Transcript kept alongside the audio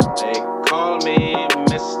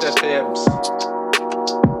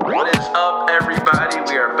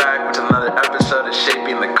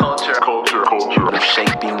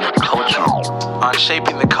On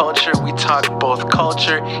Shaping the Culture, we talk both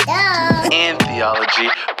culture and theology.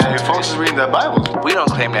 Hey, folks is reading that Bible. We don't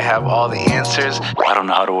claim to have all the answers. I don't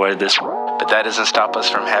know how to word this, but that doesn't stop us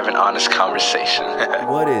from having honest conversation.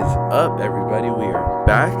 What is up, everybody? We are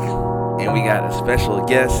back, and we got a special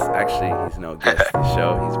guest. Actually, he's no guest to the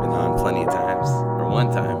show. He's been on plenty of times, or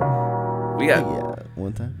one time.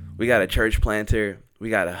 One time. We got a church planter. We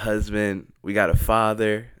got a husband. We got a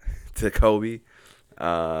father to Kobe.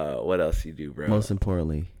 What else you do, bro? Most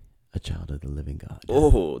importantly, a child of the living God.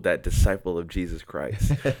 Oh, that disciple of Jesus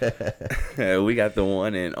Christ. We got the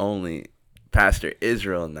one and only Pastor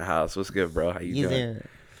Israel in the house. What's good, bro? How you doing?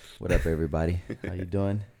 What up, everybody? How you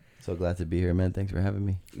doing? So glad to be here, man. Thanks for having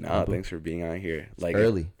me. No, thanks for being on here. Like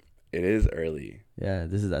early. It is early. Yeah,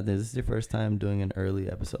 this is your first time doing an early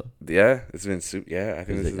episode. Yeah, it's been yeah. I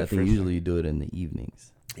think usually you do it in the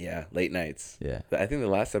evenings. Yeah, late nights. Yeah, I think the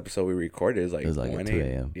last episode we recorded is like 2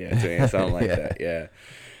 a.m. Yeah, 2 a.m. Something like that. Yeah.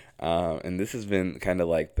 And this has been kind of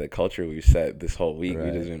like the culture we've set this whole week. Right.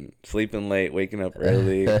 We've just been sleeping late, waking up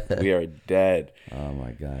early. We are dead. Oh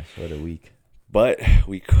my gosh, what a week. But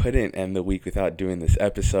we couldn't end the week without doing this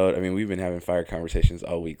episode. I mean, we've been having fire conversations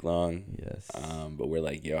all week long. Yes. But we're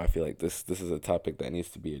like, I feel like this is a topic that needs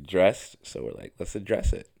to be addressed. So we're like, let's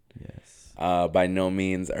address it. Yes. By no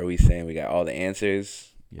means are we saying we got all the answers.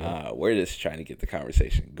 Yep. We're just trying to get the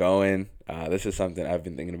conversation going. This is something I've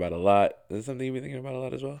been thinking about a lot. Is this something you've been thinking about a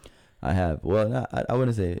lot as well? I have. Well, I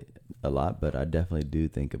wouldn't say a lot, but I definitely do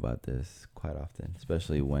think about this quite often,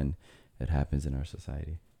 especially when it happens in our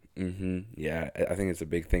society. Yeah, I think it's a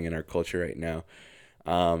big thing in our culture right now.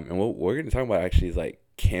 And what we're going to talk about actually is like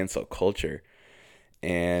cancel culture.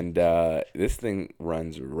 And this thing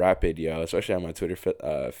runs rapid, yo, especially on my Twitter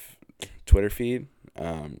feed.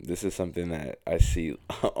 This is something that I see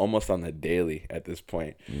almost on the daily at this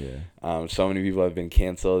point. Yeah. So many people have been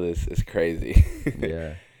canceled. It's crazy.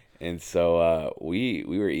 Yeah. And so we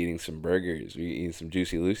were eating some burgers. We were eating some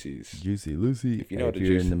Juicy Lucy's. Juicy Lucy. If you know if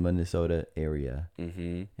you're in the Minnesota area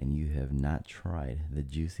and you have not tried the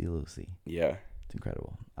Juicy Lucy, yeah, it's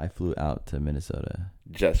incredible. I flew out to Minnesota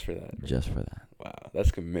just for that. Just for that. Wow,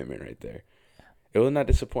 that's commitment right there. Yeah. It will not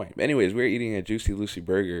disappoint. But anyways, we were eating a Juicy Lucy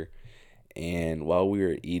burger, and while we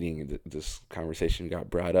were eating, this conversation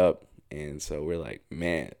got brought up, and so we're like,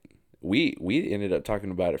 man. We ended up talking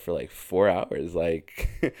about it for like 4 hours, like,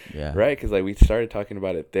 yeah, right? Because like we started talking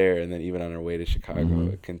about it there, and then even on our way to Chicago,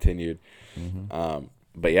 it continued.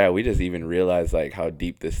 But yeah, we just even realized like how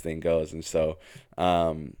deep this thing goes. And so,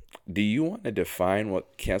 do you want to define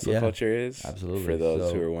what cancel culture is? Absolutely. For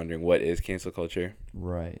those who are wondering, what is cancel culture?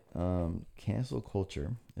 Right. Cancel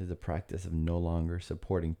culture is the practice of no longer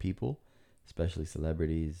supporting people, especially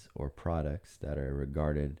celebrities or products that are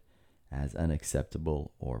regarded as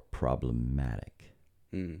unacceptable or problematic.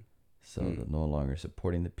 So no longer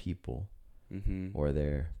supporting the people or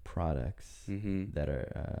their products that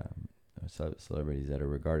are celebrities that are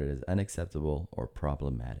regarded as unacceptable or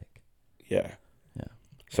problematic. Yeah.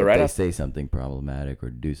 So if they say something problematic or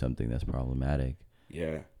do something that's problematic,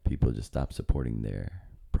 people just stop supporting their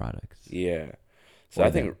products. Yeah. So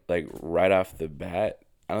I think like right off the bat,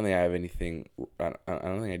 I don't think I have anything. I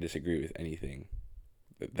don't think I disagree with anything.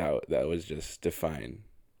 That was just defined.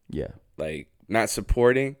 Yeah. Like not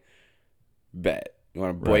supporting, bet. You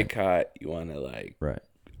want to boycott, you want to like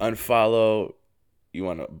unfollow, you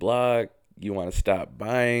want to block, you want to stop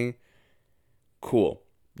buying. Cool.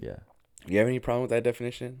 Yeah. You have any problem with that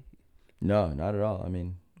definition? No, not at all. I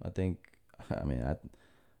think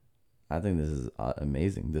this is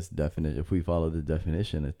amazing. This definition, if we follow the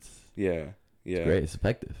definition, it's great. It's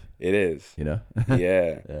effective. It is. You know?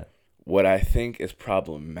 Yeah. Yeah. What I think is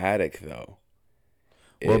problematic, though.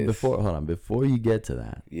 Before you get to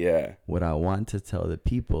that, what I want to tell the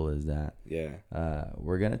people is that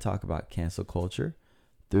we're gonna talk about cancel culture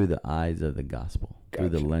through the eyes of the gospel, through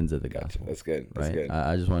the lens of the gospel. That's good. Right.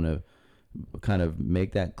 I just want to kind of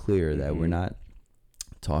make that clear that we're not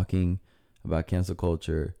talking about cancel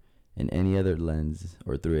culture in any other lens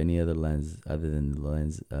or through any other lens other than the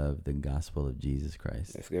lens of the gospel of Jesus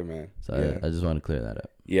Christ. That's good, man. So I just want to clear that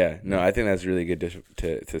up. Yeah, no, I think that's really good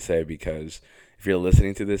to say, because if you're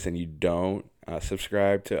listening to this and you don't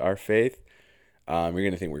subscribe to our faith, you're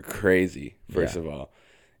going to think we're crazy, first of all.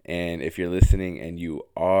 And if you're listening and you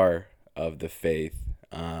are of the faith,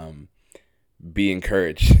 be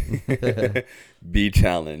encouraged, be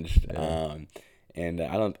challenged. Yeah. And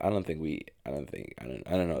I don't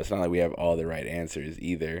know. It's not like we have all the right answers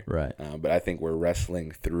either. Right. But I think we're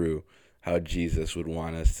wrestling through how Jesus would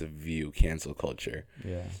want us to view cancel culture.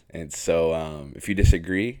 Yeah. And so if you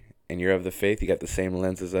disagree and you're of the faith, you got the same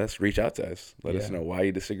lens as us, reach out to us. Let us know why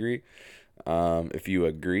you disagree. If you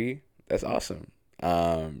agree, that's awesome.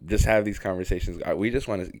 Just have these conversations. We just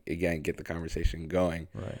want to, again, get the conversation going.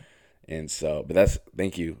 Right. And so,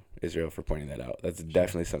 thank you, Israel, for pointing that out. That's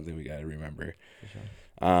definitely something we got to remember. For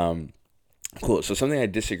sure. Cool. So something I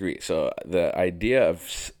disagree. So the idea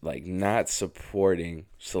of like not supporting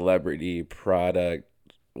celebrity, product,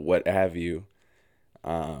 what have you,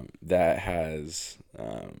 that has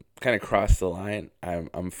kind of crossed the line,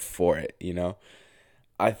 I'm for it, you know?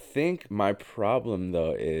 I think my problem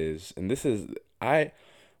though is, and this is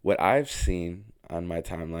what I've seen on my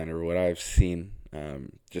timeline, or what I've seen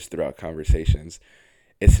just throughout conversations,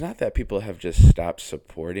 it's not that people have just stopped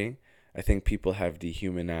supporting. I think people have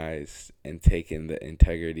dehumanized and taken the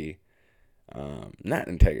integrity. Not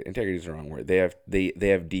integrity. Integrity is the wrong word. They have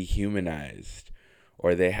dehumanized,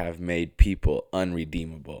 or they have made people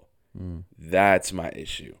unredeemable. That's my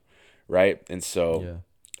issue, right? And so,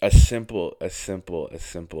 a simple example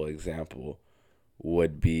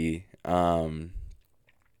would be.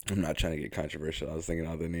 I'm not trying to get controversial. I was thinking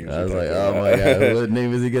all the names. I was like, oh my God, what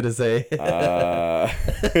name is he gonna say?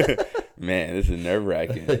 Man, this is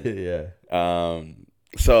nerve-wracking. Yeah.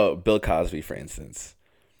 So Bill Cosby, for instance.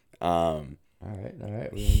 All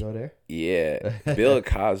right, we gonna go there. Yeah, Bill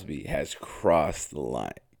Cosby has crossed the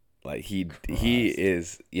line. Like he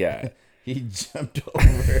is, yeah. He jumped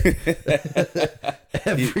over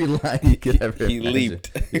every line he could ever. He imagine.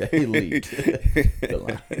 leaped. Yeah, he leaped the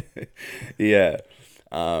line. Yeah.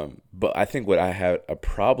 But I think what I had a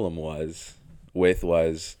problem was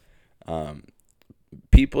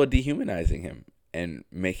people dehumanizing him and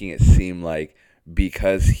making it seem like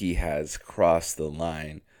because he has crossed the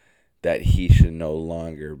line that he should no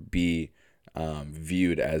longer be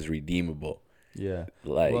viewed as redeemable. Yeah.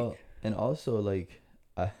 Like, well, and also like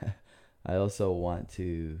I also want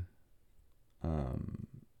to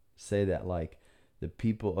say that like the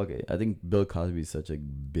people. Okay, I think Bill Cosby is such a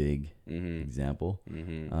big example.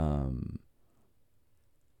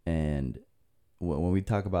 And when we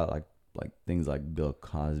talk about like things like Bill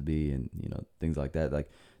Cosby and things like that,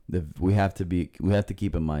 like we have to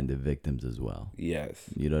keep in mind the victims as well. Yes.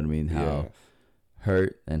 You know what I mean? How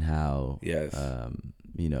hurt and how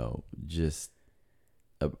just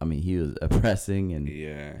he was oppressing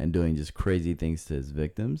and doing just crazy things to his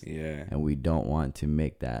victims. Yeah. And we don't want to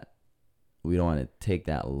take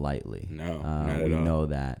that lightly. No, not at all. We know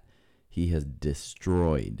that he has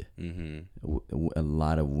destroyed a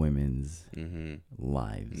lot of women's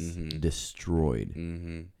lives. Destroyed.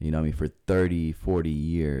 For 30, 40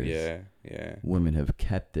 years. Yeah. Women have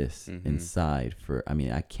kept this inside for,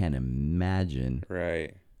 I can't imagine.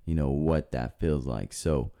 Right. What that feels like.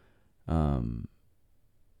 So, I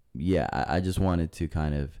just wanted to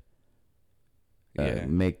kind of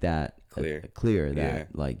make that clear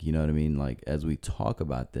that like, you know what I mean? Like, as we talk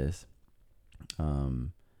about this,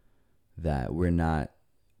 that we're not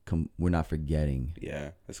forgetting. Yeah,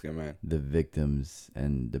 that's good, man. The victims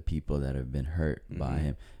and the people that have been hurt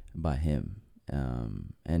by him,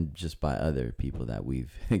 and just by other people that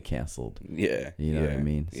we've canceled. Yeah, you know what I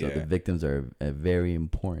mean. So the victims are a very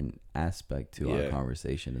important aspect to our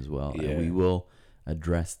conversation as well, and we will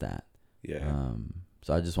address that. Yeah.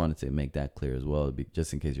 So I just wanted to make that clear as well,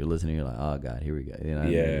 just in case you're listening. You're like, oh God, here we go. You know what I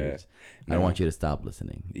mean? I don't want you to stop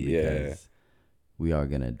listening. Because we are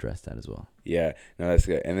going to address that as well. Yeah, no, that's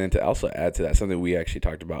good. And then to also add to that, something we actually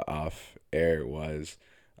talked about off air was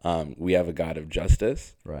we have a God of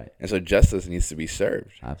justice. Right. And so justice needs to be served.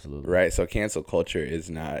 Absolutely. Right. So cancel culture is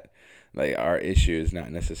not, like, our issue is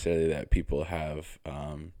not necessarily that people have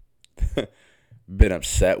been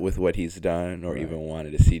upset with what he's done or even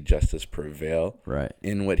wanted to see justice prevail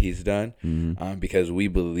in what he's done, because we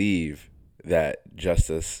believe that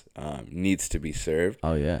justice needs to be served.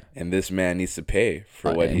 Oh yeah, and this man needs to pay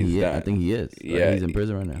for what he's done. I think he is. Yeah, he's in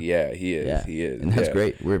prison right now. Yeah, he is. Yeah. He is, and that's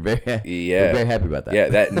great. We're very happy about that. Yeah,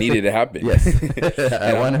 that needed to happen. Yes,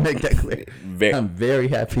 I want to make that clear. I'm very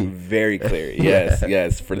happy. Very clear.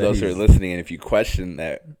 Yes. For those who are listening, and if you question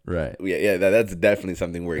that, that's definitely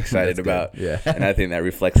something we're excited about. Yeah, and I think that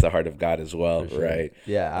reflects the heart of God as well. Sure. Right.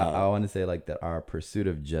 Yeah, I want to say like that. Our pursuit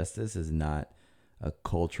of justice is not a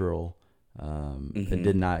cultural. It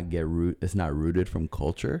did not it's not rooted from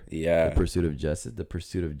culture. Yeah. The pursuit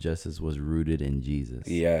of justice was rooted in Jesus.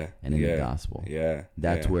 Yeah. And in the gospel. Yeah.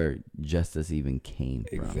 That's where justice even came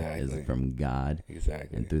from. Exactly. Is from God.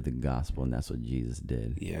 Exactly. And through the gospel, and that's what Jesus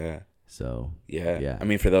did. Yeah. So yeah. I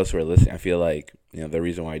mean, for those who are listening, I feel like, the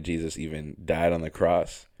reason why Jesus even died on the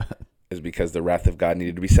cross is because the wrath of God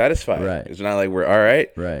needed to be satisfied. Right. It's not like we're all right.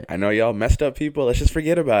 Right. I know y'all messed up people. Let's just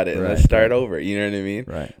forget about it and let's start over. You know what I mean?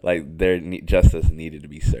 Right. Like justice needed to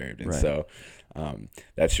be served. And so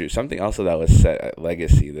That's true. Something also that was said at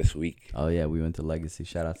Legacy this week. Oh yeah, we went to Legacy.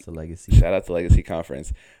 Shout out to Legacy. Shout out to Legacy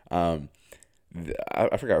Conference. I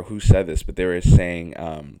forgot who said this, but they were saying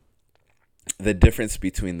the difference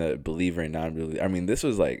between the believer and non-believer. I mean, this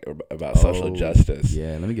was like about social justice.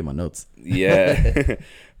 Yeah, let me get my notes. Yeah.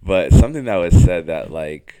 But something that was said that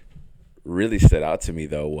like really stood out to me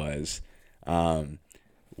though was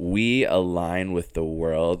we align with the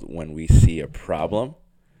world when we see a problem.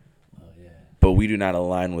 But we do not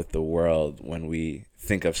align with the world when we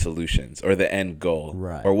think of solutions or the end goal,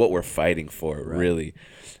 right, or what we're fighting for, right, really.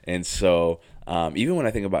 And so even when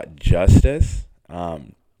I think about justice,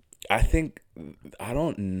 I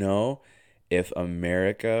don't know if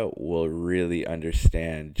America will really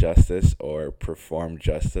understand justice or perform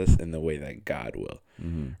justice in the way that God will,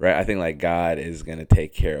 right? I think like God is going to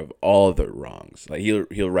take care of all the wrongs. Like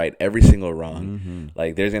he'll right every single wrong.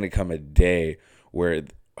 Like there's going to come a day where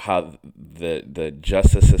how the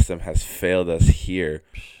justice system has failed us here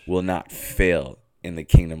will not fail in the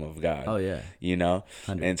kingdom of God. Oh yeah.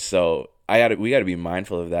 100. And so we got to be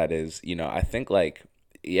mindful of that is, I think like,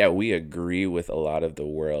 yeah, we agree with a lot of the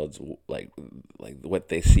world's like what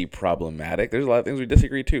they see problematic. There's a lot of things we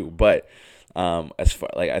disagree too, but as far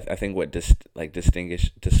like I think what distinguishes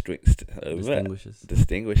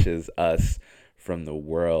us from the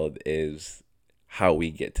world is how we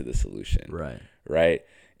get to the solution. Right.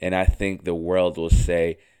 And I think the world will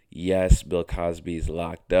say, yes, Bill Cosby's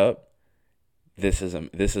locked up. This is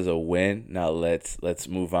a win. Now let's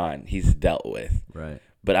move on. He's dealt with. Right.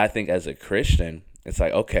 But I think as a Christian, it's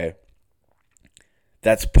like, okay,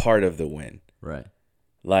 that's part of the win. Right.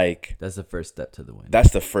 Like that's the first step to the win. That's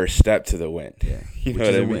the first step to the win. Yeah. You Which know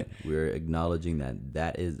what is I a mean? win. We're acknowledging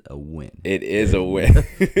that is a win. It is a win.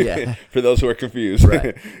 Yeah. For those who are confused.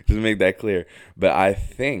 Right. Just make that clear. But I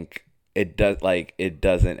think it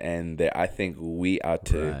doesn't end there. I think we ought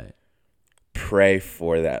to pray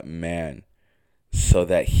for that man so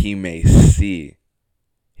that he may see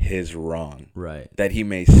his wrong. Right. That he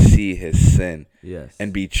may see his sin. Yes.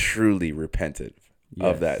 And be truly repentant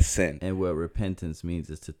of that sin. And what repentance means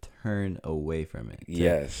is to turn away from it.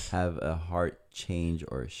 Yes. Have a heart change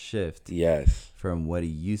or shift. Yes. From what he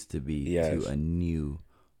used to be to a new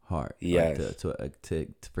heart. Yes. Like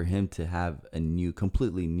for him to have a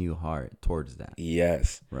completely new heart towards that.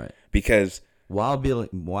 Yes. Right. Because while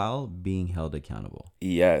being held accountable.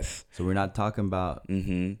 Yes. So we're not talking about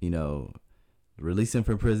release him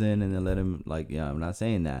from prison and then let him I'm not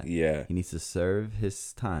saying that. Yeah. He needs to serve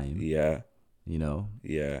his time. Yeah.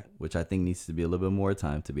 Yeah. Which I think needs to be a little bit more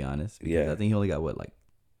time, to be honest. Because I think he only got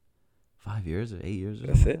 5 years or 8 years or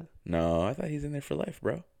That's something. It? No, I thought he's in there for life,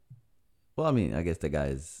 bro. Well, I mean, I guess the guy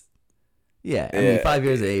is. Yeah, I mean, 5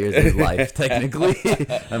 years or 8 years is life, technically.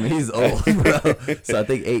 I mean, he's old, bro. So I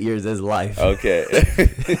think 8 years is life. Okay. You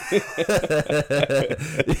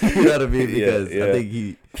know what I mean? Because I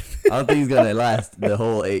don't think he's gonna last the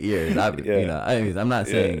whole 8 years. I'm not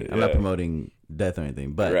saying I'm not promoting death or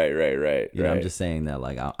anything, but right. I'm just saying that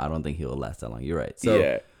I don't think he'll last that long. You're right.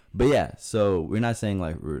 So but so we're not saying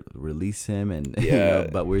release him and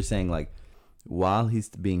but we're saying while he's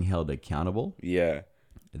being held accountable,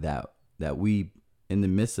 that we, in the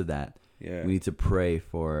midst of that, we need to pray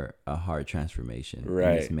for a heart transformation in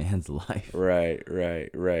this man's life. Right.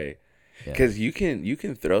 Because you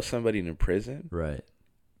can throw somebody in prison, right,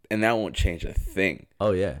 and that won't change a thing.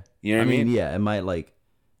 Oh yeah, you know what I mean? Yeah, it might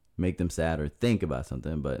make them sad or think about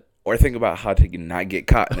something, or think about how to not get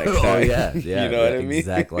caught next time. Oh yeah, you know what I mean?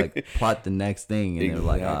 Exactly. Plot the next thing, and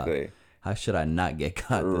they're how should I not get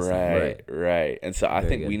caught this time? Right. And so I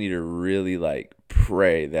think we need to really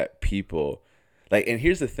pray that people and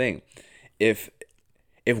here's the thing. If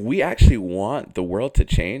we actually want the world to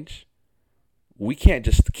change, we can't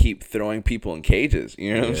just keep throwing people in cages.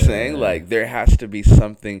 You know what I'm saying? There has to be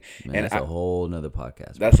something. Man, that's a whole nother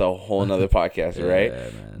podcast. That's a whole nother podcast, right?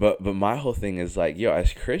 Man. But my whole thing is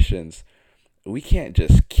as Christians, we can't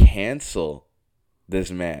just cancel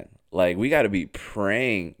this man. We got to be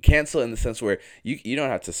praying. Cancel in the sense where you don't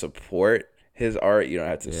have to support his art. You don't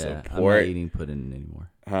have to support. I'm not eating pudding anymore.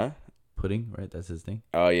 Huh? Pudding, right? That's his thing.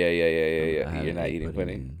 Oh yeah. You're not eating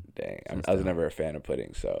pudding. Dang, I was never a fan of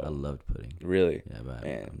pudding. So I loved pudding. Really? Yeah, but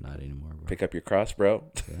I'm not anymore, bro. Pick up your cross, bro.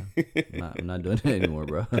 Yeah. I'm not doing it anymore,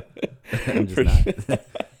 bro. I'm just not.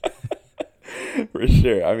 For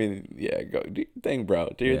sure. I mean, go do your thing,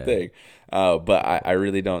 bro. Do your thing. But I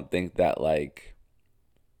really don't think that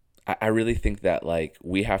I really think that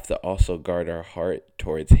we have to also guard our heart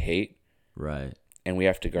towards hate. Right. And we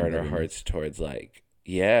have to guard our hearts towards I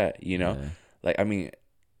mean,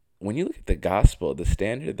 when you look at the gospel, the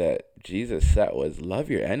standard that Jesus set was love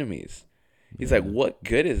your enemies. He's like, what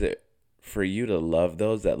good is it for you to love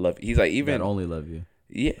those that love? He's like, even that only love you.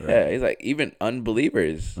 Yeah, Right. he's like, even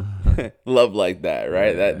unbelievers love like that,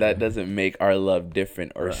 right? That doesn't make our love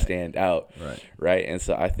different or stand out, right? And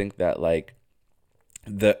so I think that like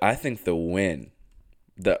the win,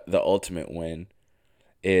 the ultimate win,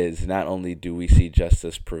 is not only do we see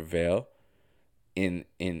justice prevail in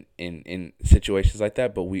situations like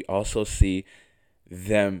that, but we also see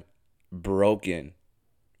them broken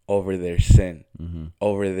over their sin,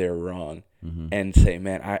 over their wrong, and say,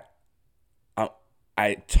 man,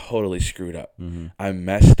 I totally screwed up. I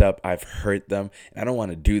messed up. I've hurt them, and I don't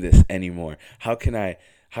want to do this anymore. How can I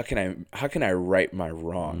right my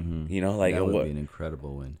wrong? You know, like that would be an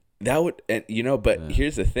incredible win. That would, and you know, but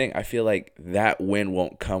here's the thing. I feel like that win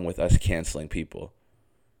won't come with us canceling people.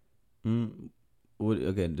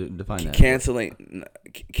 Okay, define that.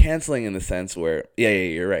 Canceling in the sense where,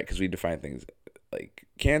 you're right, because we define things like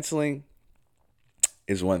canceling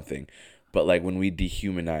is one thing. But like when we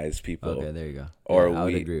dehumanize people, okay, there you go. Or I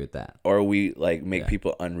would agree with that. Or we like make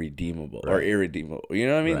people unredeemable or irredeemable. You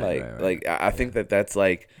know what I mean? Like I think that's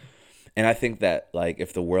like, and I think that like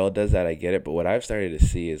if the world does that, I get it. But what I've started to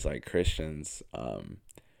see is like Christians,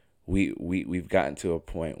 we've gotten to a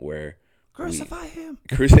point where crucify him.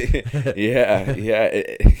 Yeah.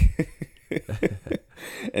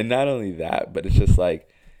 And not only that, but it's just like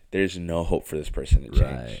there's no hope for this person to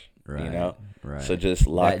change. Right. You know? Right. So just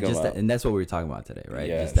lock them up. And that's what we were talking about today, right?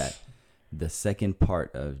 Yes. Just that the second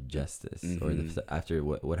part of justice, or after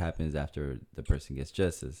what happens after the person gets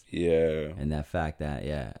justice. Yeah. And that fact that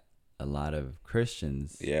a lot of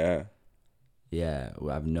Christians. Yeah. Yeah,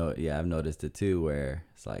 I've noticed it too, where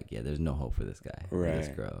it's like, there's no hope for this guy, or this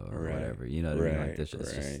girl, or whatever. You know what I mean? Like this,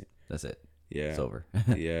 that's it. Yeah, it's over.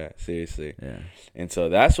 Yeah, seriously. Yeah, and so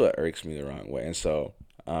that's what irks me the wrong way, and so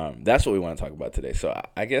that's what we want to talk about today. So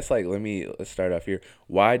I guess like let's start off here.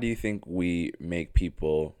 Why do you think we make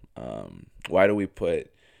people? Why do we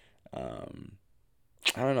put I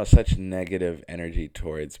don't know, such negative energy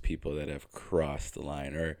towards people that have crossed the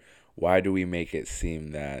line, or why do we make it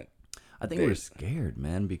seem that? I think we're scared,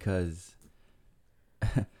 man, because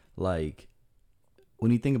like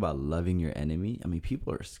when you think about loving your enemy, I mean,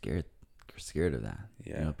 people are scared of that.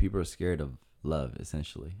 Yeah. You know, people are scared of love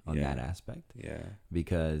essentially on that aspect. Yeah.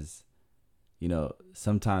 Because, you know,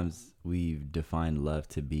 sometimes we've defined love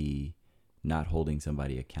to be not holding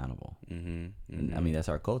somebody accountable. And I mean, that's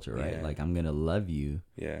our culture, right? Yeah. Like, I'm going to love you.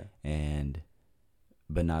 Yeah.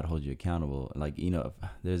 But not hold you accountable. Like, you know,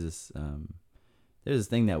 there's this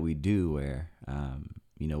thing that we do where,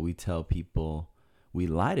 you know, we tell people, we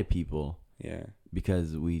lie to people,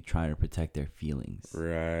 because we try to protect their feelings,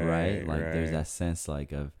 right? Like, there's that sense,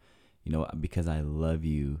 like, of, you know, because I love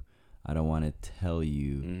you, I don't want to tell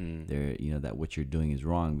you, you know, that what you're doing is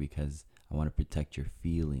wrong because I want to protect your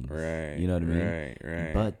feelings, right? You know what I mean?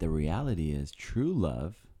 Right. But the reality is, true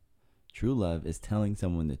love is telling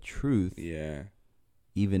someone the truth,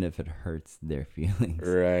 even if it hurts their feelings.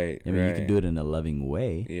 Right. I mean, you can do it in a loving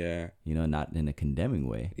way. Yeah. You know, not in a condemning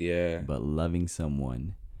way. Yeah. But loving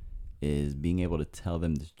someone is being able to tell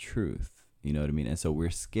them the truth. You know what I mean? And so we're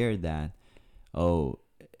scared that,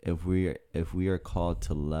 if we are called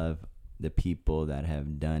to love the people that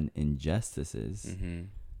have done injustices,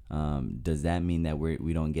 does that mean that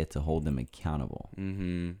we don't get to hold them accountable?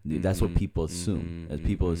 That's what people assume. As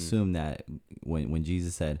people assume that when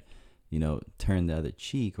Jesus said, you know, turn the other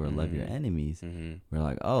cheek or love your enemies, we're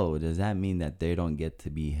like, does that mean that they don't get to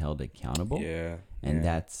be held accountable? Yeah. And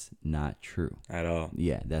that's not true. At all.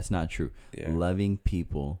 Yeah, that's not true. Yeah. Loving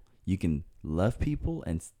people, you can love people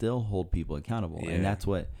and still hold people accountable. Yeah. And that's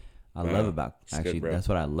what I love about, that's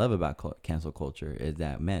what I love about cancel culture, is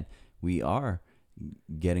that, man, we are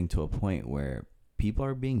getting to a point where people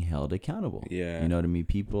are being held accountable. Yeah. You know what I mean?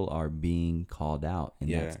 People are being called out,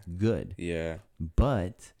 and that's good. Yeah.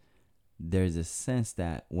 But there's a sense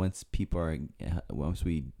that once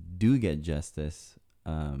we do get justice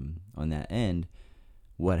on that end,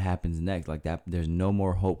 what happens next? Like that, there's no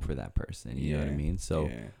more hope for that person. You know what I mean? So,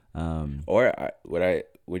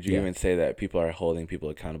 would you even say that people are holding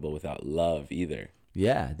people accountable without love either?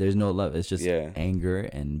 Yeah, there's no love. It's just anger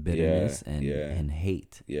and bitterness and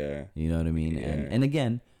hate. Yeah, you know what I mean. Yeah. And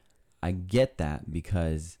again, I get that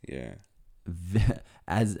because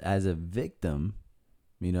as a victim.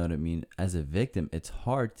 You know what I mean? As a victim, it's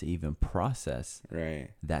hard to even process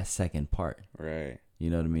that second part. Right.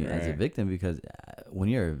 You know what I mean? Right. As a victim, because when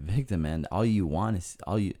you're a victim, man, all you want is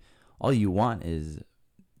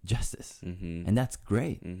justice, and that's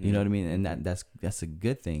great. You know what I mean? And that's a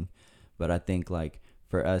good thing. But I think, like,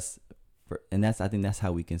 for us, I think that's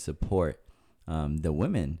how we can support The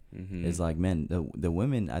women Mm-hmm. is like, man, the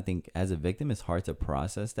women, I think as a victim, it's hard to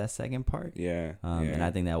process that second part. Yeah. And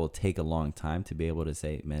I think that will take a long time to be able to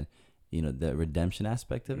say, man, you know, the redemption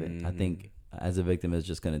aspect of it. I think as a victim, it's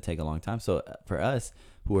just going to take a long time. So for us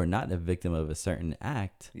who are not a victim of a certain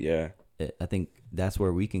act, Yeah. I think that's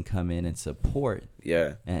where we can come in and support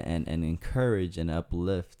Yeah. and encourage and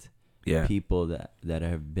uplift Yeah. people that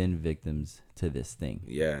have been victims to this thing.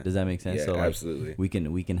 Yeah. Does that make sense? Yeah, So like, absolutely.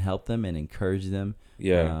 we can help them and encourage them.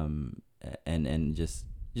 Yeah. And just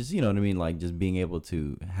you know what I mean, like just being able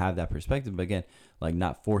to have that perspective, but again, like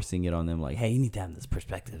not forcing it on them, like, hey, you need to have this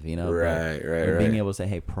perspective, you know? Right. But being able to say,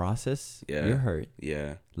 hey, process your hurt.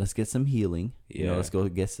 Yeah. Let's get some healing. You know, Yeah. let's go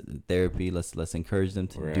get some therapy. Let's encourage them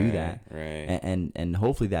to do that. Right. And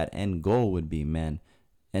hopefully that end goal would be, man.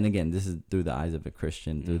 And again, this is through the eyes of a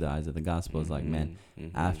Christian, through the eyes of the gospel. It's like, man,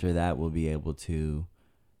 after that, we'll be able to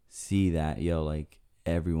see that, like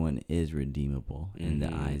everyone is redeemable in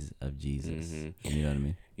the eyes of Jesus. You know what I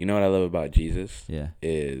mean? You know what I love about Jesus? Yeah.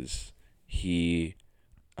 Is he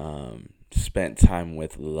spent time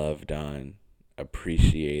with, loved on,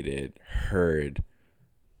 appreciated, heard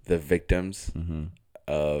the victims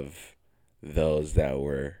of those that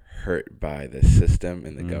were hurt by the system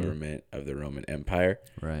and the government of the Roman Empire.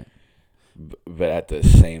 Right. But at the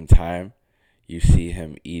same time, you see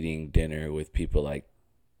him eating dinner with people like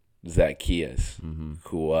Zacchaeus,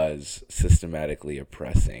 who was systematically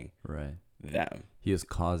oppressing Right. them. He was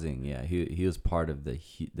causing, he was part of the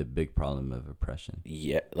big problem of oppression.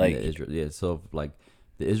 Yeah, in like the so like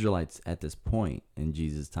the Israelites at this point in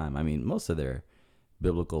Jesus' time, I mean, most of their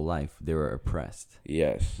biblical life, they were oppressed.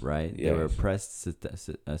 yes, Right? yes. They were oppressed,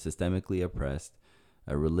 systemically oppressed,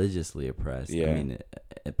 religiously oppressed. Yeah. I mean,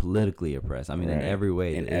 politically oppressed. I mean, in Right. every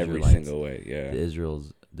way. in the every Israelites, single way. Yeah,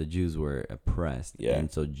 the Jews were oppressed. Yeah. And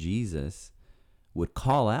so Jesus would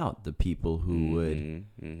call out the people who would,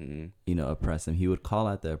 oppress them. He would call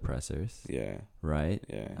out the oppressors. yeah, Right?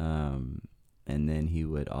 yeah, And then he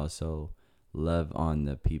would also love on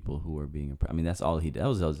the people who were being oppressed. I mean, that's all he did. That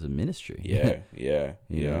was his ministry. yeah, yeah.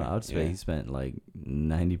 You know, yeah, I would say he spent like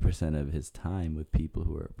 90% of his time with people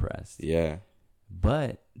who were oppressed. yeah,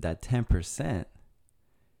 But that 10%,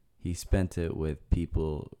 he spent it with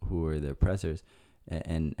people who were the oppressors,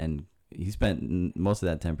 and he spent most of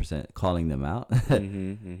that 10% calling them out.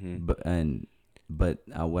 But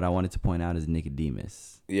what I wanted to point out is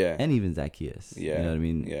Nicodemus yeah, and even Zacchaeus. Yeah, You know what I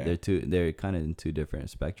mean? yeah. They're kind of in two different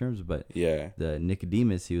spectrums, but yeah, the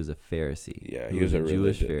Nicodemus, he was a Pharisee. Yeah, he he was was a a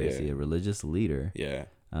Jewish religious- Pharisee, yeah. a religious leader. yeah,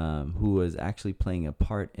 Who was actually playing a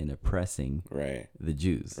part in oppressing right, the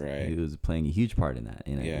Jews. Right. He was playing a huge part in that.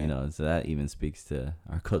 Yeah. You know, so that even speaks to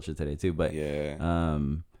our culture today too. But yeah,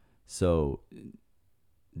 so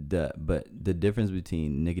the difference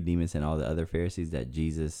between Nicodemus and all the other Pharisees that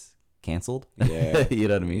Jesus canceled. Yeah. You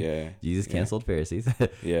know what I mean? yeah, Jesus yeah. canceled Pharisees.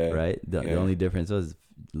 Yeah, Right. The Yeah. only difference was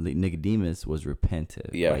Nicodemus was repentive.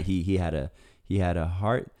 Yeah. Like he had a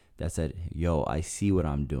heart that said, "Yo, I see what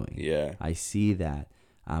I'm doing. yeah, I see that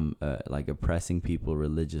I'm like oppressing people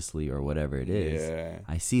religiously or whatever it is. yeah,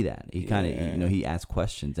 I see that." He kind of, Yeah. he asked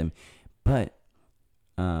questions, but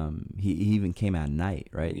he even came at night,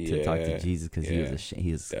 right, to talk to Yeah. Jesus because Yeah.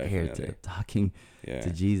 he was scared to Definitely. talking yeah, to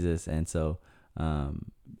Jesus, and so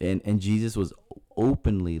and Jesus was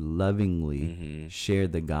openly, lovingly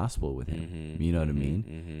shared the gospel with him. You know what I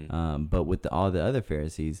mean? But with all the other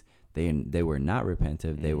Pharisees, they were not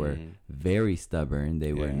repentive. They were very stubborn.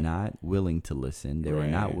 They were Yeah. not willing to listen. They were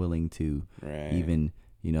not Right. willing to right, even,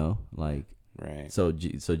 like. right, So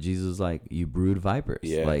Jesus was like, "You brood vipers,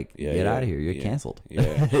 Yeah, like yeah, get yeah, out of here. You're yeah, canceled."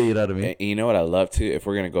 yeah. You know what I mean? And you know what I love too? If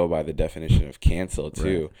we're gonna go by the definition of cancel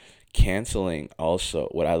too, canceling also.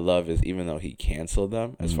 What I love is even though he canceled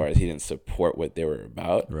them, as far as he didn't support what they were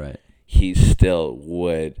about, Right. he still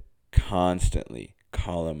would constantly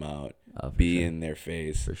call them out, Oh, for be sure. in their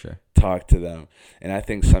face, For sure. talk to them. And I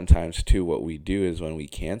think sometimes too, what we do is when we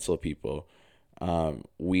cancel people,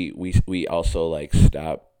 we also like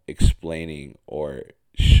stop explaining or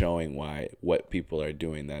showing why what people are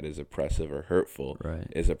doing that is oppressive or hurtful Right.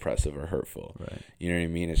 is oppressive or hurtful. Right. You know what I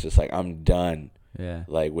mean? It's just like, I'm done. Yeah.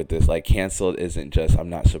 Like with this, like canceled isn't just I'm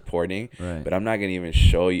not supporting, Right. but I'm not gonna even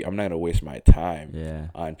show you. I'm not gonna waste my time Yeah.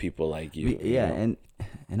 on people like you. Yeah, you know?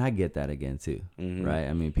 and I get that again too, right?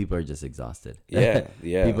 I mean, people are just exhausted. Yeah,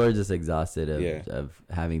 yeah. People are just exhausted Yeah. of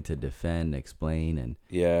having to defend, explain, and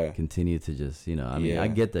yeah, continue to just, I mean, Yeah. I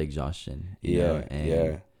get the exhaustion. You yeah, know, and,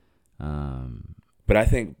 yeah. Um, But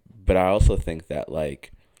I also think that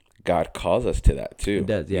like God calls us to that too. it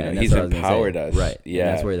does, yeah. You know, and He's that's what I was gonna empowered say. us, right? Yeah, And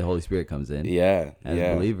that's where the Holy Spirit comes in. yeah, As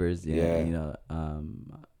yeah, believers, Yeah.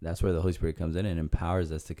 that's where the Holy Spirit comes in and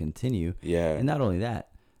empowers us to continue. Yeah. And not only that,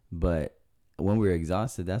 but when we're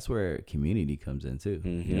exhausted, that's where community comes in too.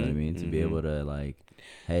 You know what I mean? To be able to like,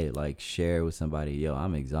 hey, like share with somebody, yo,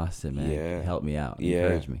 I'm exhausted, man. Yeah. Help me out. Yeah.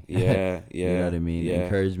 Encourage me. Yeah. You know what I mean? Yeah.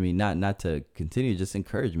 Encourage me, not to continue, just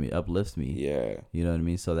encourage me, uplift me. Yeah. You know what I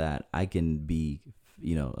mean? So that I can be,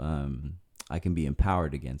 I can be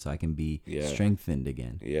empowered again. So I can be strengthened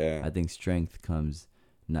again. Yeah. I think strength comes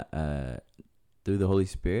not through the Holy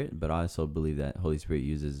Spirit, but I also believe that Holy Spirit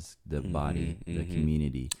uses the body, the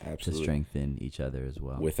community, to strengthen each other as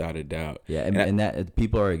well. Without a doubt. Yeah, and that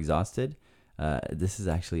people are exhausted. This is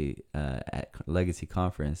actually at Legacy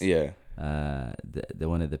Conference. Yeah. The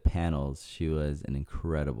one of the panels, she was an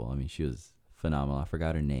incredible. I mean, she was phenomenal. I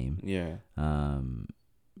forgot her name. Yeah.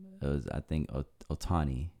 It was, I think,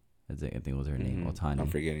 Otani. I think was her name, Otani. I'm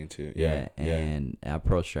forgetting too. Yeah. And I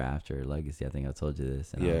approached her after Legacy. I think I told you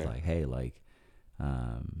this, and I was like, hey, like,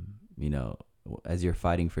 as you're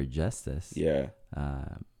fighting for justice,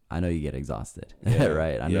 I know you get exhausted,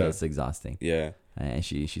 right? I know it's exhausting. Yeah. And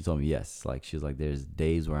she told me yes. Like she was like, there's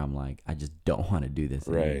days where I'm like, I just don't want to do this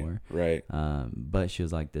anymore. Right. But she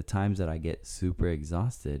was like, the times that I get super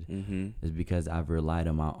exhausted is because I've relied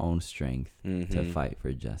on my own strength to fight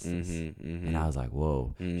for justice. And I was like,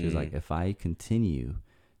 whoa. She was like, if I continue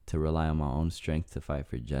to rely on my own strength to fight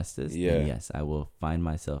for justice, then yes, I will find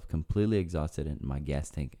myself completely exhausted and my gas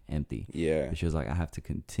tank empty. Yeah. But she was like, I have to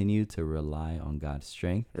continue to rely on God's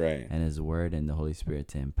strength and His Word and the Holy Spirit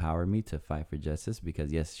to empower me to fight for justice,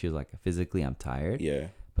 because yes, she was like, physically I'm tired,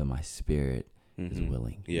 but my spirit is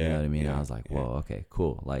willing. You know what I mean? I was like, whoa, okay,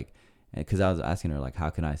 cool. Like, because I was asking her, like, how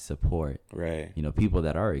can I support, people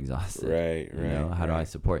that are exhausted? How do I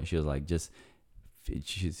support? And she was like,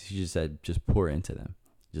 she just said, just pour into them.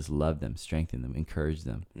 Just love them, strengthen them, encourage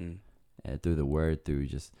them through the word, through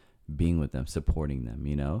just being with them, supporting them,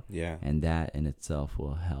 Yeah. And that in itself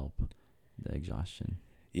will help the exhaustion.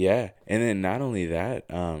 Yeah. And then not only that,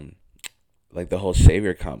 like the whole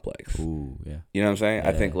savior complex. Ooh, yeah. You know what I'm saying? Yeah.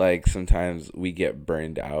 I think like sometimes we get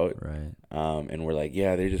burned out. Right. And we're like,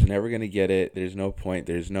 yeah, they're just never going to get it. There's no point.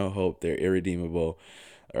 There's no hope. They're irredeemable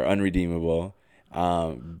or unredeemable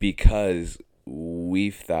because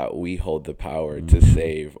we thought we hold the power to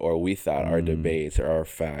save, or we thought our debates or our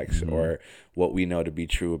facts or what we know to be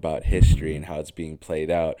true about history and how it's being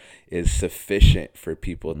played out is sufficient for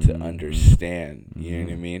people to understand. You know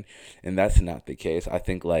what I mean? And that's not the case. I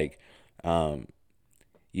think like,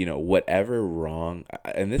 whatever wrong,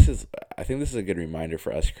 and I think this is a good reminder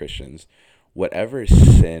for us Christians, whatever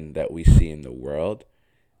sin that we see in the world,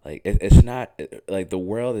 like it's not like the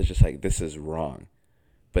world is just like, this is wrong.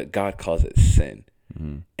 But God calls it sin.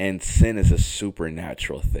 And sin is a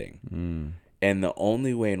supernatural thing. And the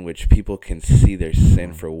only way in which people can see their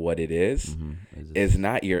sin for what it is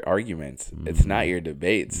not your arguments. It's not your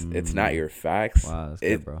debates. It's not your facts. Wow, that's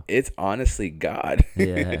good, bro. It's honestly God.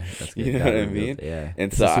 Yeah, that's good. You know what I mean? Yeah.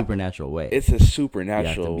 And it's a supernatural way. It's a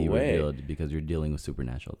supernatural way. You have to be way. revealed because you're dealing with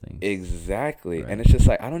supernatural things. Exactly. Right. And it's just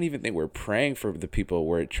like, I don't even think we're praying for the people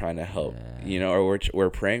we're trying to help, or we're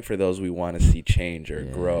praying for those we want to see change or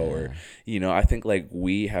grow, or, I think like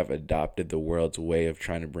we have adopted the world's way of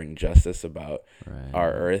trying to bring justice about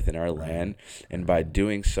our earth and our land, and by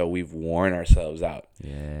doing so we've worn ourselves out.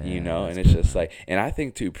 And it's just like, and I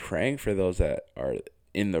think too, praying for those that are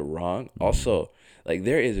in the wrong also, like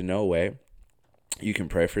there is no way you can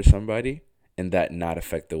pray for somebody and that not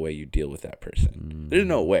affect the way you deal with that person. There's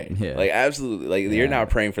no way. Like absolutely, like you're not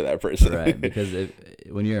praying for that person, right? Because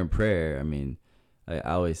when you're in prayer, I mean, I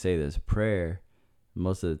always say this, prayer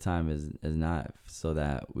most of the time is not so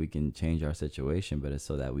that we can change our situation, but it's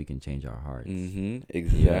so that we can change our hearts.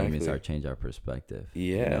 Exactly. You know what I mean? It's change our perspective.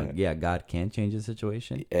 Yeah. God can change the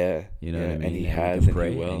situation. Yeah. You know what I mean? And He has, and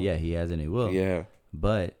He will. He has, and He will. Yeah.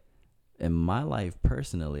 But in my life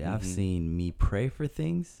personally, I've seen me pray for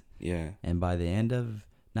things. Yeah. And by the end of,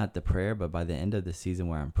 not the prayer, but by the end of the season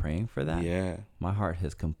where I'm praying for that, my heart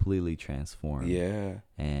has completely transformed. Yeah.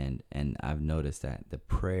 And I've noticed that the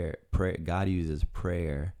prayer, God uses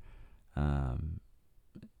prayer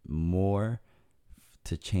more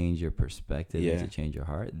to change your perspective and to change your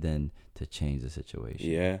heart than to change the situation.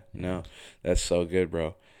 Yeah. No, that's so good,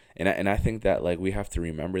 bro. And I think that like we have to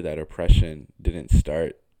remember that oppression didn't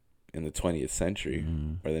start in the 20th century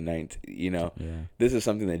or the 19th, this is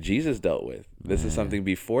something that Jesus dealt with. This is something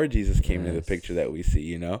before Jesus came into the picture that we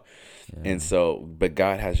see, and so, but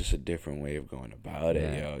God has just a different way of going about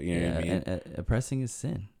it, you know what I mean? And oppressing is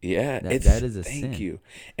sin. Yeah. That is a sin. Thank you.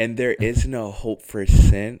 And there is no hope for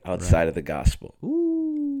sin outside of the gospel.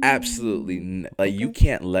 Ooh. Absolutely. Like you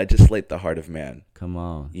can't legislate the heart of man Come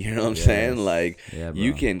on. You know what I'm Yes. saying? Like, Yeah,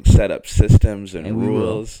 you bro. can set up systems and we will.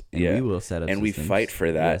 rules. And we will set up and systems. we fight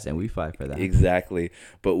for that. Yes, and we fight for that. Exactly.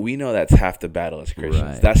 But we know that's half the battle as Christians.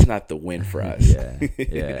 Right. That's not the win for us.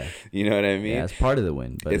 Yeah. You know what I mean? Yeah, it's part of the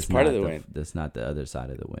win, but It's part of not the win. That's not the other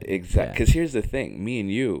side of the win. Exactly. Because here's the thing. Me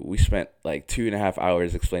and you, we spent like 2.5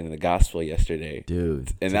 hours explaining the gospel yesterday.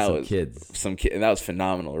 Dude. And to that some was kids. and that was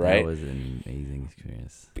phenomenal, right? That was an amazing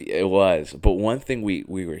experience. It was. But one thing we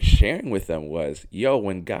were sharing with them was,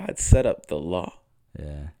 when God set up the law,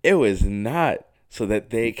 it was not so that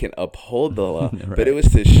they can uphold the law, Right. but it was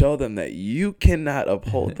to show them that you cannot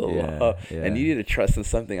uphold the law, yeah. and you need to trust in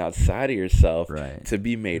something outside of yourself Right. to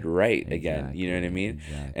be made right again. You know what I mean?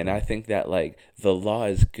 Exactly. And I think that like the law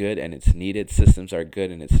is good and it's needed, systems are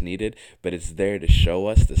good and it's needed, but it's there to show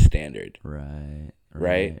us the standard,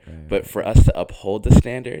 right? But for us to uphold the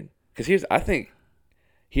standard, because I think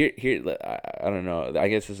here I don't know, I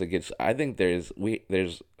guess it's a good, I think there's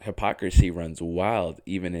hypocrisy runs wild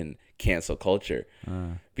even in cancel culture,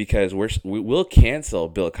 because we will cancel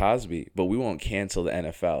Bill Cosby, but we won't cancel the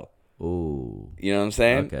NFL. Ooh. You know what I'm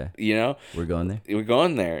saying? Okay. You know, We're going there. we're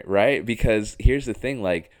going there, right? Because here's the thing,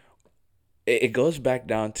 like it goes back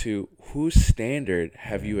down to whose standard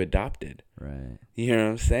have you adopted? Right. You know what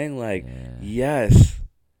I'm saying? Like, Yeah. yes,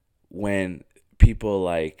 when people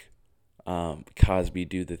like Cosby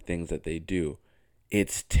do the things that they do,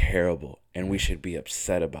 it's terrible, and we should be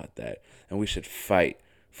upset about that, and we should fight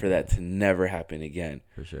for that to never happen again.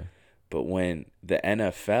 For sure. But when the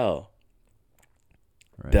NFL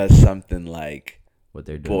Right. does something like What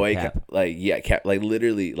they're doing. Cap. like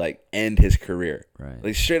literally like end his career, Right.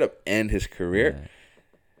 like straight up end his career. Right.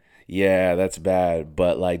 Yeah, that's bad.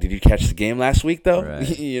 But like, did you catch the game last week though?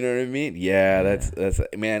 Right. You know what I mean? Yeah, that's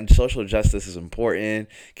man. Social justice is important.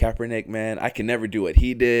 Kaepernick, man, I can never do what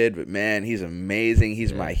he did, but man, he's amazing.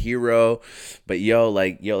 He's my hero. But you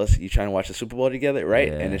trying to watch the Super Bowl together, right?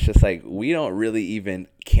 Yeah. And it's just like we don't really even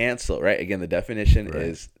cancel, right? Again, the definition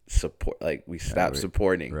is support. Like we stop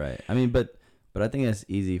supporting. Right. I mean, but I think it's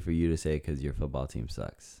easy for you to say because your football team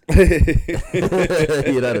sucks. You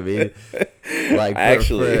You know what I mean? Like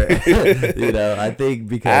Actually. I think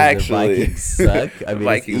because the Vikings suck. I mean,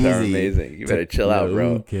 Vikings it's are easy amazing. You better chill out,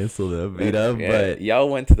 bro. Cancel them, Yeah, but y'all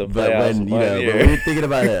went to the playoffs. when but when you're thinking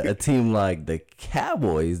about a team like the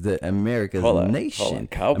Cowboys, the America's nation,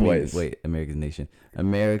 Cowboys. America's nation,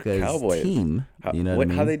 America's Cowboys. team. You know what I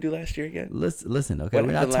mean? How they do last year again? Listen, okay, What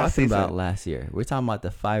we're not happened last talking about season? last year. We're talking about the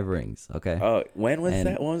 5 rings, okay? Oh, when was And-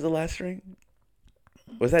 that? When was the last ring?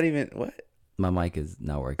 Was that even what? My mic is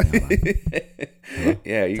not working. Hold on.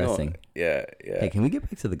 Yeah, you Testing. going? Yeah. Hey, can we get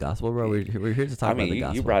back to the gospel, bro? We're here to talk I about mean, the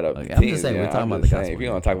gospel. you brought up. Okay, the I'm teams, just saying, you know, we're talking I'm about the just gospel. saying, if you're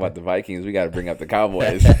here. gonna talk about the Vikings, we got to bring up the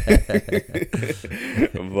Cowboys. Nah,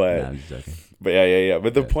 I'm just joking. But yeah.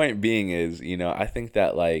 But the point being is, I think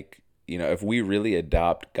that like, if we really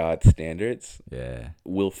adopt God's standards, Yeah,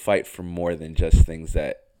 we'll fight for more than just things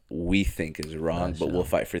that we think is wrong, but sure. we'll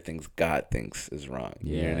fight for things God thinks is wrong.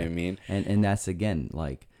 You know what I mean? And that's again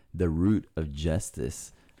like the root of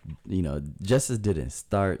justice. Justice didn't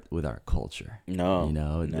start with our culture.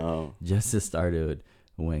 No. Justice started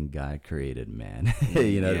when God created man.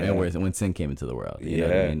 You know what I mean? When sin came into the world. You know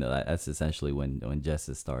what I mean? That's essentially when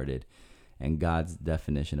justice started. And God's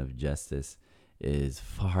definition of justice is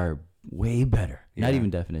way better. Not even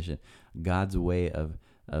definition. God's way of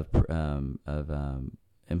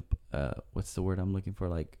what's the word I'm looking for?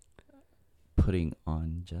 Like putting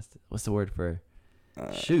on justice. What's the word for?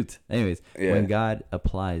 Shoot. Anyways, when God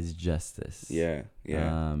applies justice,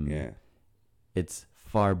 it's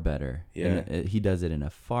far better. And he does it in a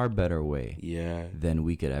far better way than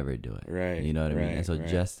we could ever do it. Right. You know what I mean? And so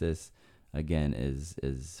justice again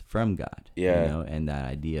is from God. And that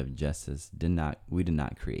idea of justice we did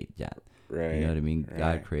not create that. Right. You know what I mean? Right.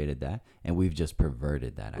 God created that, and we've just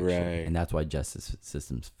perverted that actually. Right. And that's why justice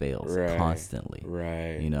systems fails constantly.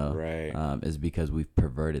 Right. Is because we've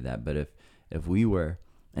perverted that. But if we were,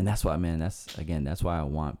 and that's why, man, that's why I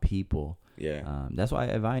want people. Yeah. That's why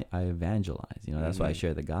I evangelize. That's why I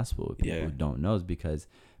share the gospel with people who don't know, is because,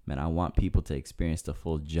 man, I want people to experience the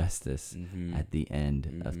full justice at the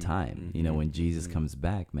end of time. When Jesus comes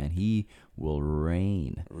back, man, he will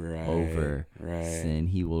reign over sin.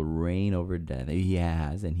 He will reign over death. He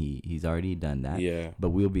has, and he's already done that. Yeah. But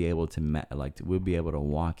we'll be able to we'll be able to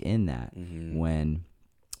walk in that when,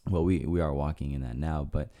 well, we are walking in that now,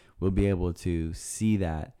 but we'll be able to see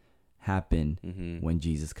that happen when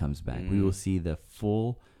Jesus comes back. We will see the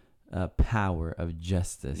full power of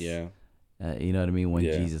justice. Yeah. You know what I mean? When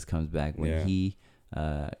Jesus comes back, when he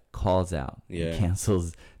calls out, and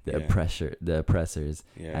cancels the oppressors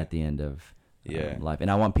at the end of life.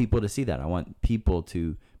 And I want people to see that. I want people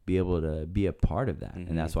to be able to be a part of that.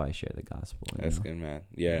 And that's why I share the gospel. That's good, man.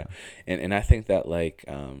 Yeah. And I think that like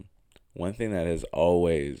one thing that has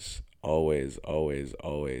always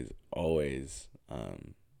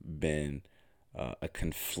been a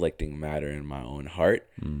conflicting matter in my own heart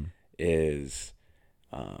is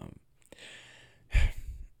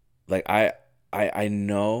like I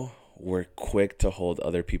know we're quick to hold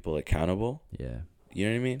other people accountable. Yeah. You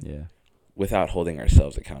know what I mean? Yeah. Without holding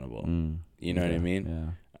ourselves accountable. You know what I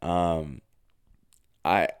mean? Yeah.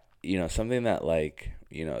 Something that like,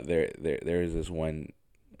 there is this one,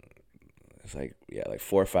 it's like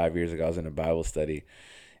 4 or 5 years ago, I was in a Bible study,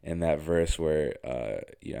 and that verse where, I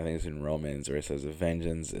think it's in Romans, where it says,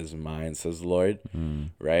 "Vengeance is mine," says the Lord,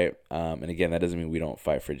 right? And again, that doesn't mean we don't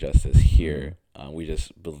fight for justice here. We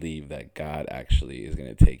just believe that God actually is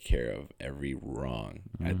going to take care of every wrong.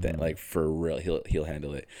 At that, like, for real, he'll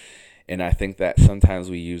handle it. And I think that sometimes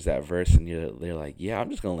we use that verse, and they're like, yeah, I'm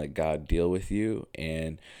just going to let God deal with you.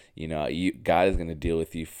 And, God is going to deal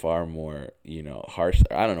with you far more, harsh.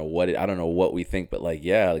 I don't know what we think, but like,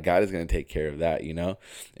 yeah, God is going to take care of that,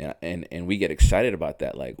 and we get excited about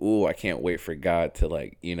that. Like, ooh, I can't wait for God to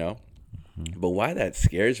like, but why that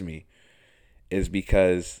scares me is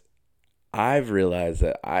because I've realized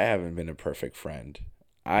that I haven't been a perfect friend.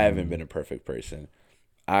 I haven't been a perfect person.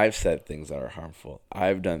 I've said things that are harmful.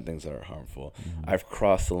 I've done things that are harmful. I've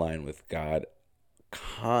crossed the line with God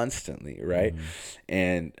constantly, right?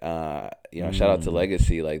 And shout out to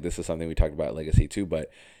Legacy. Like, this is something we talked about at Legacy too, but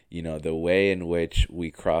the way in which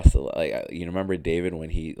we cross the, like, remember David when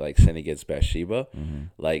he like sinned against Bathsheba?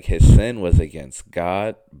 Like, his sin was against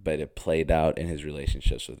God, but it played out in his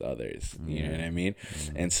relationships with others. You know what I mean?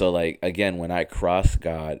 And so, like, again, when I cross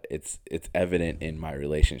God, it's evident in my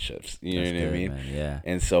relationships. You know what I mean? Man. Yeah.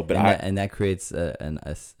 And so, but that creates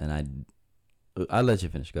I'll let you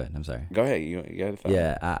finish. Go ahead. I'm sorry. Go ahead. You got a thought?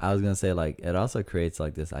 Yeah, I was gonna say, like, it also creates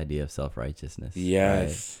like this idea of self-righteousness.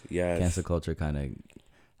 Yes. Right? Yes. Cancel culture kind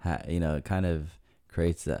of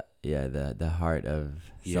creates the heart of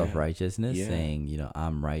self-righteousness, saying,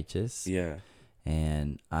 I'm righteous. Yeah.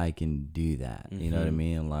 And I can do that. You know what I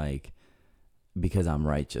mean? Like, because I'm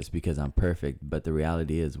righteous, because I'm perfect. But the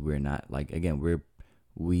reality is, we're not. Like, again,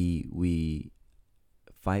 we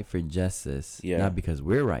fight for justice, not because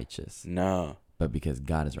we're righteous, no, but because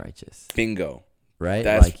God is righteous. Bingo. Right?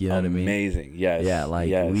 That's like, you know amazing. What I mean? Amazing. Yes. Yeah,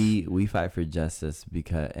 like, we fight for justice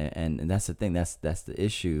because, and that's the thing, that's the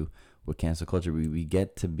issue with cancel culture. We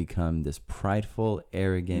get to become this prideful,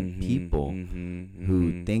 arrogant people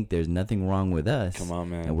who think there's nothing wrong with us. Come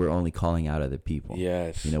on, man. And we're only calling out other people.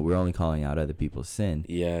 Yes. We're only calling out other people's sin.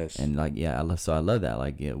 Yes. And like, I love that.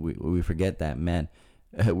 Like, we forget that, man.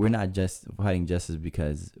 We're not just fighting justice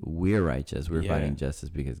because we're righteous. We're fighting justice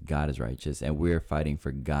because God is righteous, and we're fighting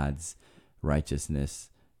for God's righteousness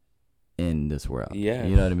in this world. Yeah.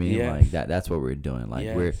 You know what I mean? Yes. Like that's what we're doing. Like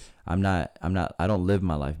I don't live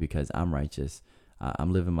my life because I'm righteous.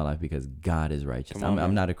 I'm living my life because God is righteous.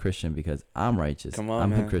 I'm not a Christian because I'm righteous.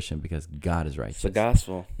 I'm a Christian because God is righteous. It's the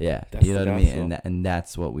gospel. Yeah. That's you know the what gospel. I mean? And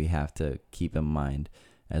that's what we have to keep in mind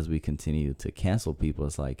as we continue to cancel people.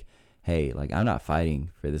 It's like, hey, like, I'm not fighting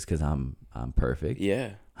for this because I'm perfect.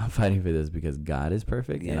 Yeah. I'm fighting for this because God is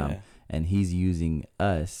perfect, and He's using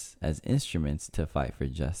us as instruments to fight for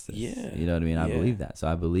justice. Yeah. You know what I mean? I believe that. So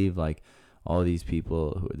I believe, like, all these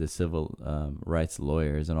people, who are the civil rights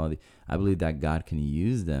lawyers and I believe that God can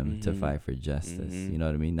use them to fight for justice. You know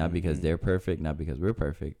what I mean? Not because they're perfect, not because we're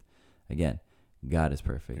perfect. Again, God is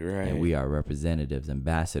perfect, right? And we are representatives,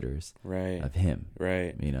 ambassadors, right, of Him,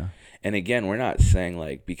 right? And again, we're not saying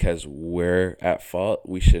like because we're at fault,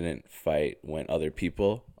 we shouldn't fight when other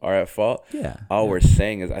people are at fault. Yeah. All we're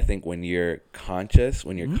saying is, I think when you're conscious,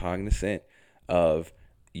 when you're cognizant of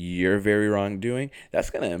your very wrongdoing, that's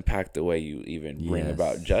going to impact the way you even bring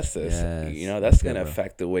about justice. That's going to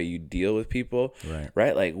affect the way you deal with people,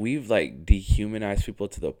 right? Like, we've like dehumanized people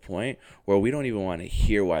to the point where we don't even want to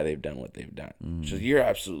hear why they've done what they've done. Just, you're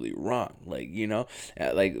absolutely wrong. Like,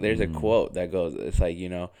 like, there's a quote that goes, it's like,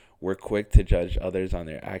 we're quick to judge others on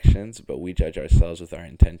their actions, but we judge ourselves with our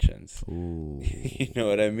intentions. Ooh. You know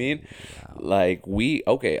what I mean? Wow. Like,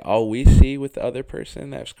 all we see with the other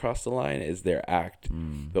person that's crossed the line is their act.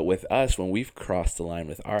 But with us, when we've crossed the line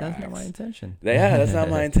with our acts. That's not my intention. That's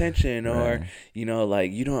not my intention. Or,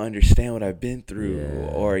 like, you don't understand what I've been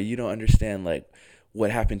through. Or you don't understand, like, what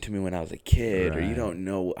happened to me when I was a kid, or you don't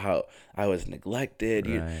know how I was neglected.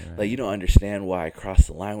 You don't understand why I crossed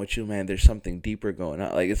the line with you, man. There's something deeper going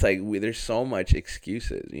on. Like, it's like there's so much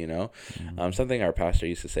excuses, Something our pastor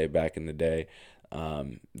used to say back in the day,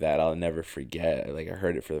 that I'll never forget. Like I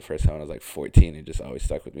heard it for the first time when I was like 14, and just always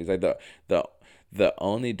stuck with me. It's like the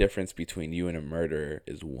only difference between you and a murderer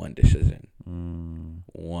is one decision.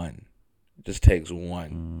 One. It just takes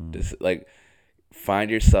one. Just like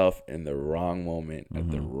find yourself in the wrong moment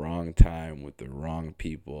at the wrong time with the wrong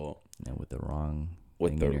people and with the wrong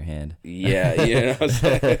with thing in your hand. Yeah, you know what I'm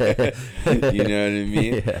saying? You know what I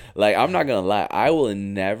mean? Yeah. Like, I'm not going to lie. I will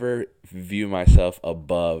never view myself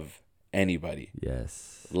above anybody.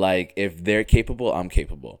 Yes. Like, if they're capable, I'm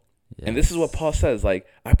capable. Yes. And this is what Paul says. Like,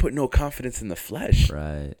 I put no confidence in the flesh.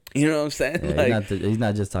 Right. You know what I'm saying? Yeah, like, he's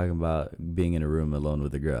not just talking about being in a room alone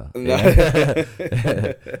with a girl. No.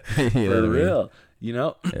 For real. You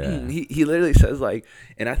know? Yeah. He literally says, like,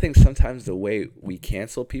 and I think sometimes the way we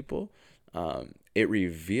cancel people, it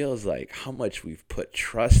reveals like how much we've put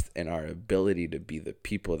trust in our ability to be the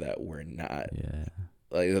people that we're not. Yeah.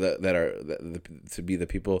 Like to be the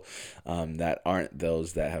people that aren't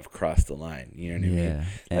those that have crossed the line. You know what I mean?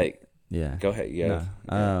 Like, yeah. Go ahead. Yeah.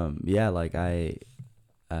 No. Yeah. Like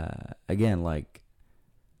again, like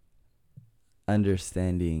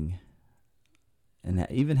understanding and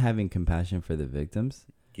even having compassion for the victims.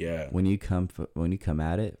 Yeah. When you come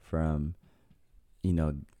at it from,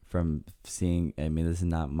 from seeing, I mean, this is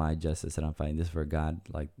not my justice that I'm fighting. This is for God.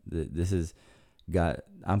 Like this is God.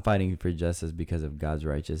 I'm fighting for justice because of God's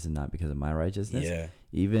righteousness and not because of my righteousness. Yeah.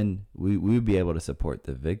 Even we would be able to support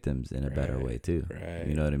the victims in a better way too. Right.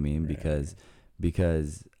 You know what I mean? Right.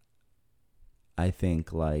 Because I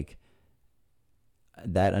think like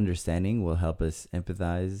that understanding will help us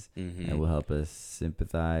empathize and will help us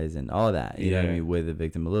sympathize and all that, you know what I mean, with the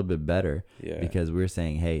victim a little bit better. Yeah. Because we're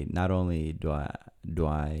saying, hey, not only do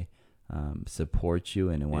I support you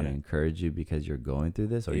and want to encourage you because you're going through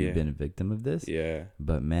this or you've been a victim of this. Yeah.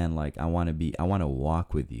 But man, like I want to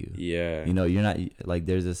walk with you. Yeah. You know, you're not like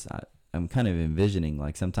there's this. I'm kind of envisioning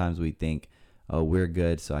like sometimes we think, oh, we're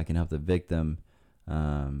good, so I can help the victim.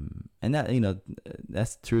 And that,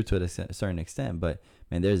 that's true to a certain extent, but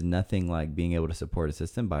man, there's nothing like being able to support a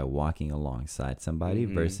system by walking alongside somebody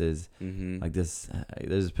versus like this.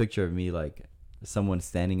 There's a picture of me like someone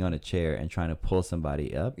standing on a chair and trying to pull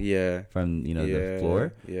somebody up from, the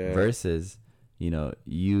floor versus,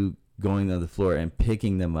 you going on the floor and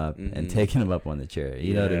picking them up and taking them up on the chair.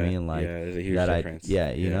 You know what I mean? Like there's a huge difference.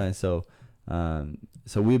 You know, and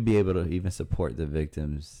so we'd be able to even support the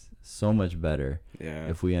victims so much better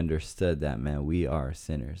if we understood that, man, we are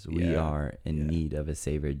sinners. We are in need of a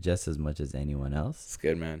savior just as much as anyone else. It's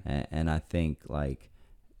good, man. And I think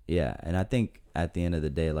and I think at the end of the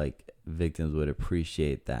day, like victims would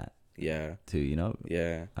appreciate that. Yeah. Too,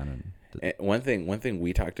 Yeah. I don't know. And one thing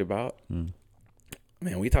we talked about,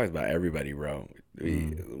 man, we talked about everybody, bro.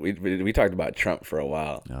 We talked about Trump for a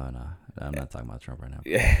while. No. I'm not talking about Trump right now.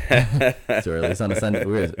 Yeah. It's early. It's on a Sunday.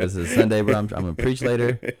 This is Sunday, bro. I'm gonna preach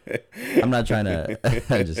later. I'm not trying to.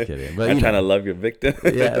 I'm just kidding. But I'm trying to love your victim.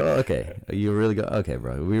 Yeah. Well, okay. You really go. Okay,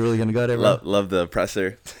 bro. Are we really gonna go there, bro? Love the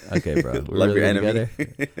oppressor. Okay, bro. Love really your enemy.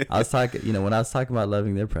 I was talking. When I was talking about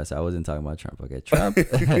loving the oppressor, I wasn't talking about Trump. Okay, Trump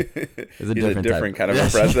is a different kind of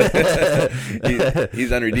oppressor.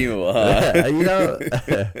 He's unredeemable, huh?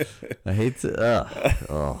 I hate to.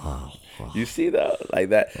 You see though, like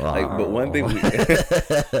that, like. But one thing,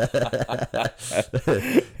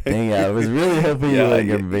 dang, I was really hoping you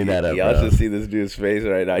wouldn't bring that up. Y'all should see this dude's face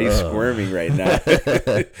right now. He's squirming right now.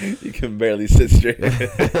 You can barely sit straight.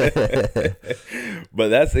 But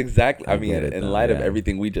that's exactly. I mean, in light of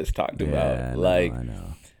everything we just talked about, I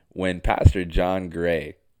know. When Pastor John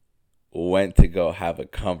Gray went to go have a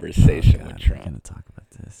conversation with Trump, we're gonna talk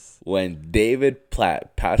about this. When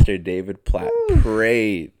Pastor David Platt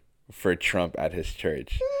prayed for Trump at his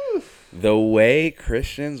church, the way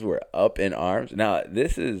Christians were up in arms. Now,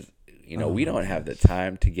 this is, we don't have the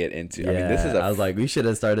time to get into. I mean, this is. I was like, we should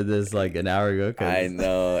have started this like an hour ago. I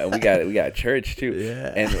know, and we got church too.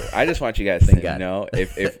 Yeah. And I just want you guys to know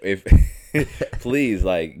if please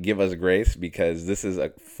give us grace, because this is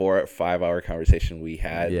a 4 or 5 hour conversation we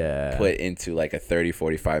had put into like a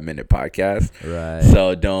 30-45 minute podcast. Right.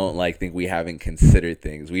 So don't think we haven't considered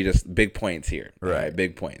things. We just big points here. Right.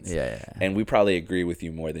 Big points. Yeah. And we probably agree with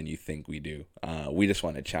you more than you think we do. We just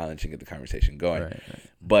want to challenge and get the conversation going. Right.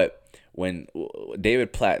 But when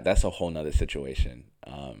David Platt, that's a whole nother situation.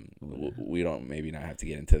 We don't maybe not have to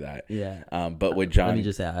get into that. Yeah. But with John, let me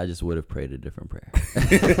just say, I just would have prayed a different prayer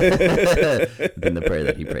than the prayer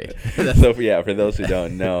that he prayed. So for those who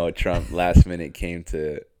don't know, Trump last minute came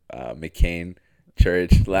to McCain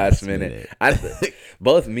Church last minute.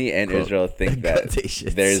 Both me and Israel think that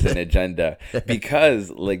there's an agenda, because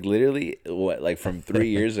literally from 2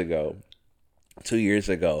 years ago,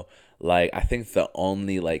 Like, I think the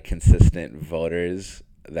only like consistent voters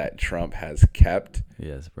that Trump has kept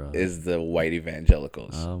Yes, bro. is the white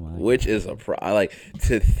evangelicals, Oh my which is a like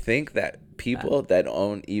to think that people that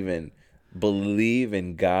don't even believe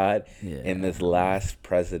in God in this last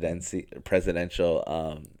presidential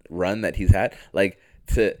run that he's had, like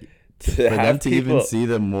to For have them to people, even see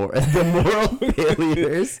the moral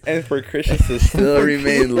failures and for Christians to still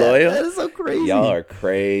remain loyal, that is so crazy. y'all are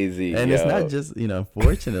crazy. And yo. it's not just,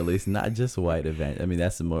 unfortunately, it's not just white evangelists. I mean,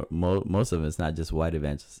 that's the most of it's not just white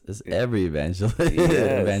evangelists. It's every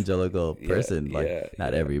evangelical person.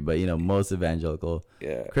 Not every, but most evangelical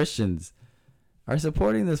Christians are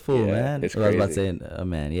supporting this fool, man. It's I was about to crazy. say,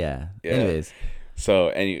 man, yeah. Anyways,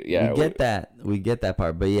 So we get that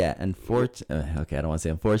part, but okay, I don't want to say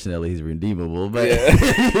unfortunately he's redeemable, but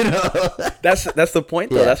that's the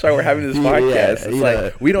point though. Yeah. That's why we're having this podcast. It's like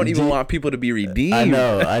know, we don't even want people to be redeemed. I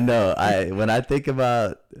know. When I think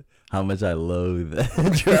about how much I loathe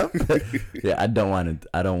Trump, I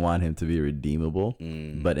don't want him to be redeemable.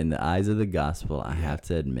 But in the eyes of the gospel, I have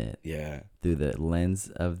to admit, through the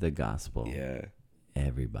lens of the gospel,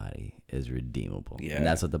 everybody is redeemable. And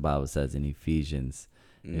that's what the Bible says in Ephesians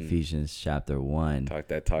chapter 1. Talk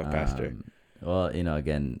that talk, Pastor. Well,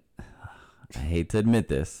 again, I hate to admit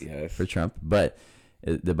this for Trump, but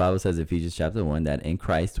the Bible says, Ephesians chapter 1, that in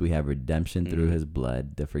Christ we have redemption through his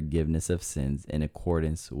blood, the forgiveness of sins in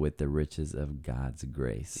accordance with the riches of God's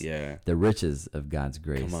grace. The riches of God's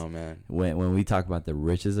grace. Come on, man. When we talk about the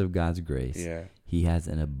riches of God's grace, he has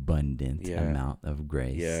an abundant amount of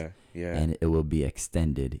grace. And it will be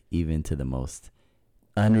extended even to the most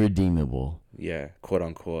unredeemable. Quote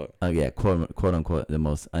unquote. Quote unquote, the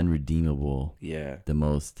most unredeemable. The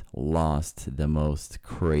most lost, the most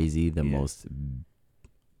crazy, the most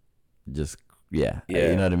just you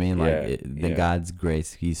know what I mean? Like God's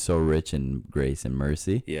grace, he's so rich in grace and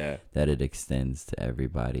mercy that it extends to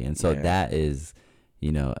everybody. And so that is,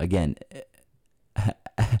 again,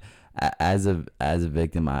 as a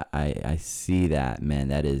victim, I see that, man,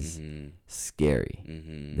 that is scary.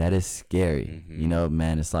 That is scary.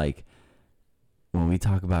 Man, it's like when we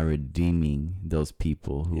talk about redeeming those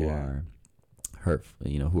people who are hurtful,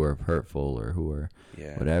 who are hurtful or who are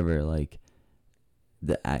whatever, like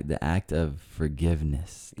the act of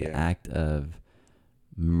forgiveness, the act of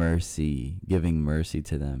mercy, giving mercy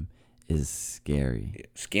to them is scary.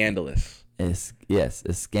 Scandalous. It's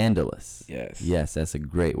scandalous. Yes, that's a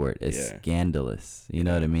great word. It's scandalous. You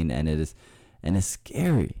know what I mean? And it's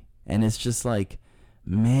scary. And it's just like,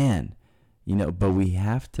 man, but we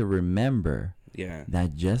have to remember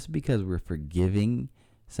that just because we're forgiving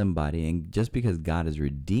somebody and just because God is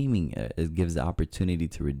redeeming it gives the opportunity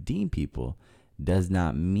to redeem people does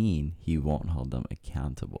not mean he won't hold them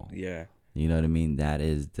accountable. You know what I mean? That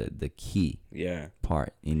is the key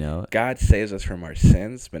part, God saves us from our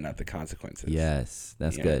sins, but not the consequences. Yes,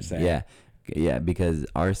 that's good. Yeah, because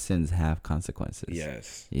our sins have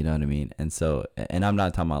consequences. You know what I mean? And so, and I'm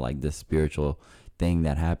not talking about like this spiritual thing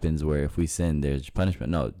that happens where if we sin, there's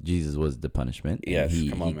punishment. No, Jesus was the punishment.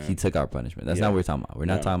 He took our punishment. That's not what we're talking about. We're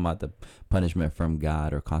not talking about the punishment from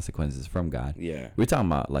God or consequences from God. We're talking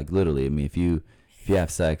about like literally, I mean, if you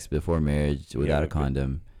have sex before marriage without a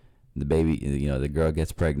condom, the baby, the girl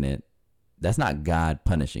gets pregnant, that's not God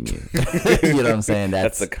punishing you. You know what I'm saying?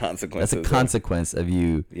 That's the consequence. That's a consequence of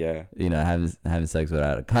you. Having sex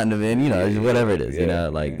without a condom in. Whatever it is.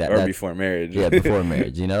 Like that. Or before marriage. Before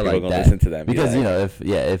marriage. People like gonna that. Listen to that. Because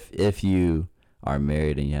if you are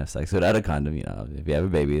married and you have sex without a condom, if you have a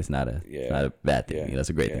baby, it's not a bad thing. It's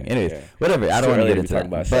a great thing. Anyways, whatever. I don't want to get into talking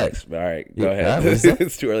about that. sex. But all right, go ahead.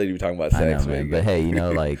 It's too early to be talking about sex, I know, man. But hey,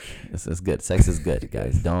 like it's good. Sex is good,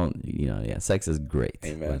 guys. Don't sex is great.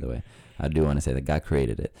 Amen. By the way. I do want to say that God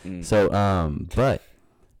created it. So, but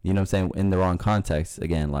you know what I'm saying? In the wrong context,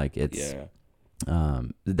 again, like it's,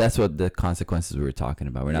 that's what the consequences we were talking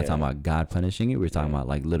about. We're not talking about God punishing you. We're talking about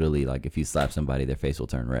like literally, like if you slap somebody, their face will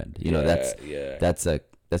turn red.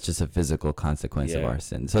 That's just a physical consequence of our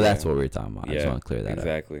sin. So that's what we're talking about. I just want to clear that up.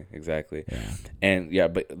 Exactly. And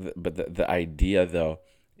but the idea though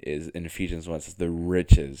is in Ephesians 1, it says the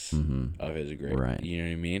riches of his grace. Right. You know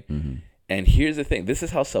what I mean? And here's the thing. This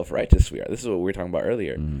is how self-righteous we are. This is what we were talking about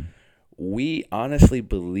earlier. We honestly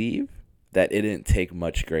believe that it didn't take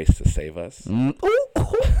much grace to save us.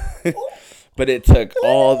 But it took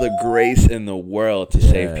all the grace in the world to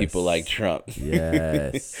save people like Trump.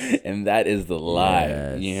 Yes. And that is the lie.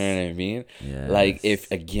 Yes. You know what I mean? Yes. Like,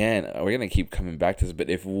 if, again, we're going to keep coming back to this, but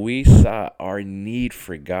if we saw our need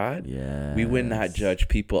for God, we would not judge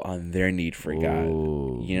people on their need for God.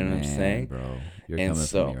 You know what I'm saying? Bro. You're And coming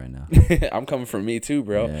so, for me right now. I'm coming for me too,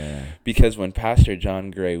 bro. Yeah. Because when Pastor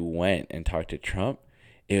John Gray went and talked to Trump,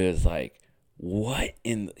 it was like, what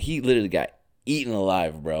in... He literally got eaten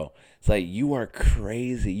alive, bro. It's like, you are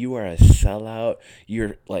crazy. You are a sellout.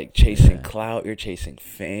 You're like chasing clout. You're chasing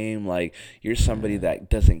fame. Like, you're somebody that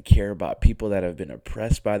doesn't care about people that have been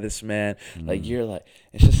oppressed by this man. Like, you're like...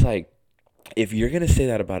 It's just like, if you're going to say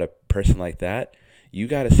that about a person like that, you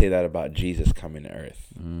got to say that about Jesus coming to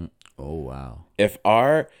earth. Oh, wow. If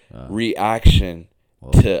our reaction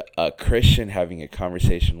to a Christian having a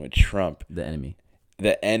conversation with Trump, The enemy,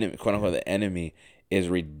 quote unquote, the enemy, is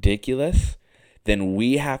ridiculous, then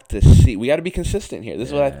we have to see. We got to be consistent here. This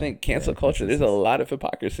is what I think. Cancel culture. There's a lot of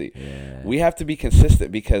hypocrisy. Yeah. We have to be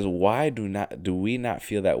consistent, because why do we not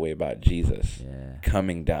feel that way about Jesus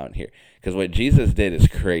coming down here? Because what Jesus did is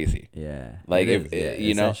crazy. Yeah. Like, It if is,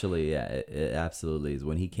 you know, essentially, it absolutely is.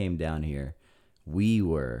 When he came down here, we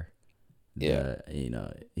were he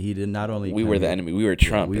did not only we were the enemy. We were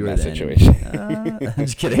Trump in that situation. I'm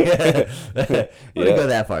just kidding. We didn't go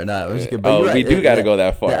that far. No, I'm just kidding. But you're right. We do got to go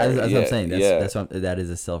that far. That's what I'm saying. That is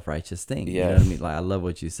a self-righteous thing. You know what I mean? Like, I love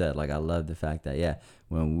what you said. Like, I love the fact that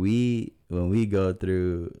when we go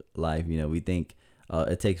through life, we think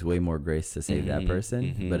it takes way more grace to save that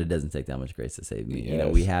person, but it doesn't take that much grace to save me.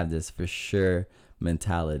 We have this for sure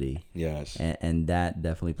mentality, and that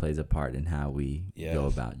definitely plays a part in how we go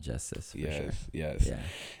about justice, for sure.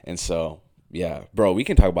 And so bro, we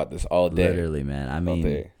can talk about this all day, literally, man. I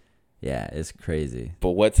mean, it's crazy.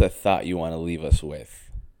 But what's a thought you want to leave us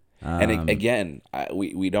with? And again,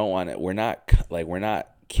 we don't want to, we're not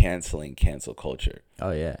canceling cancel culture.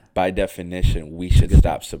 Oh yeah. By definition, we should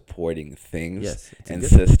stop supporting things and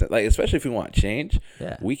systems. Like, especially if we want change,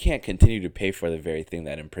 we can't continue to pay for the very thing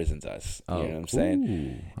that imprisons us. You know what I'm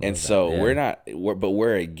saying? And so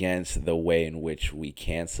we're against the way in which we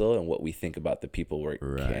cancel and what we think about the people we're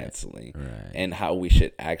canceling, and how we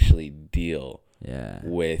should actually deal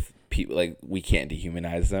with people. Like, we can't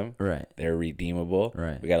dehumanize them. They're redeemable.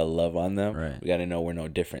 We got to love on them. We got to know we're no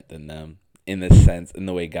different than them. In the sense, in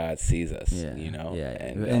the way God sees us, in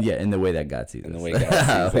the way that God sees us. In the way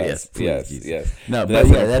God sees us. Yes. No, but that's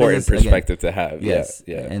an important perspective to have. Yes.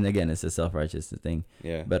 And again, it's a self-righteous thing.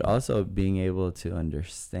 Yeah. But also being able to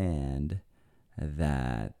understand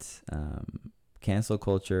that cancel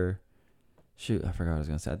culture. Shoot, I forgot what I was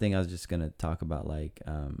gonna say. I think I was just gonna talk about like,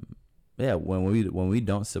 when we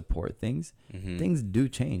don't support things, things do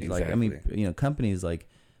change. Exactly. Like, I mean, companies like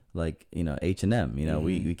H&M,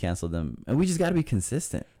 we canceled them, and we just got to be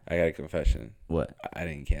consistent. I got a confession. What? I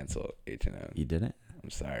didn't cancel H&M. You didn't? I'm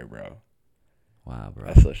sorry, bro. Wow, bro.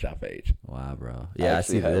 I still shop at H. Wow, bro. Yeah, I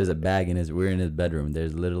see that. There's a bag we're in his bedroom.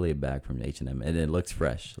 There's literally a bag from H&M, and it looks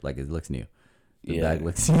fresh, like it looks new. The bag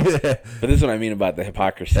looks But this is what I mean about the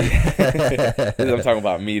hypocrisy. I'm talking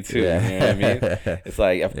about me too. You know what I mean? It's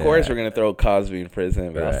like, of course we're gonna throw Cosby in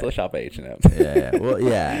prison, but I'll still shop at H&M. Well,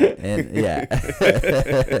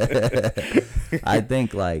 I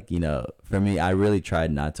think, like, for me, I really tried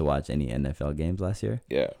not to watch any NFL games last year.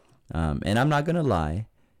 And I'm not gonna lie,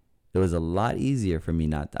 it was a lot easier for me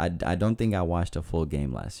not. I don't think I watched a full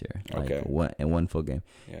game last year. Like, one full game,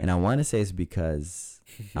 and I want to say it's because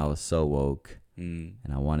I was so woke. And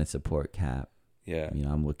I want to support Cap.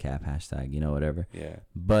 I'm with Cap, hashtag, whatever.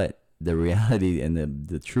 But the reality and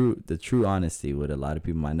the true honesty, what a lot of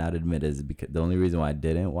people might not admit, is because the only reason why I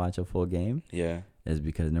didn't watch a full game is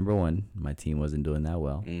because, number one, my team wasn't doing that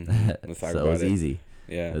well. Let's talk so about it was easy.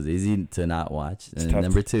 It was easy to not watch. And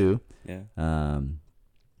number two,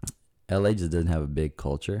 LA just doesn't have a big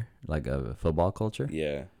culture, like a football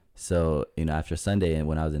culture. So, after Sunday, and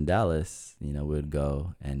when I was in Dallas, we would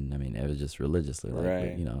go, and I mean, it was just religiously,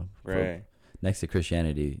 like, next to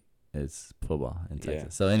Christianity, it's football in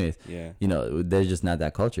Texas. So anyways, there's just not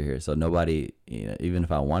that culture here. So nobody, even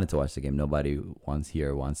if I wanted to watch the game, nobody wants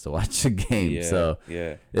to watch the game. So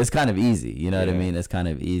it's kind of easy, you know what I mean? It's kind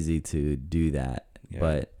of easy to do that.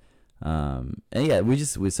 But, what I'm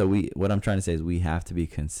trying to say is we have to be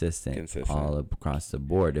consistent all across the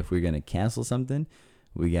board. If we're going to cancel something,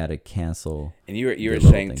 we got to cancel. And you were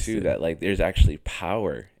saying too that, like, there's actually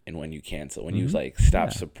power in when you cancel, when you like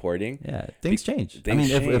stop supporting. Things change.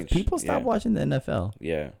 If people stop watching the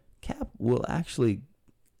NFL, Cap will actually,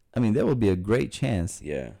 there will be a great chance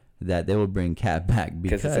that they will bring CAT back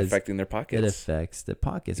because it's affecting their pockets. It affects the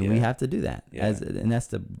pockets, and we Yeah. have to do that. Yeah. And that's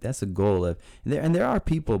the goal of there. And there are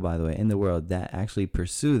people, by the way, in the world that actually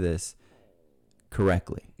pursue this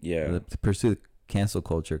correctly. Yeah. To pursue cancel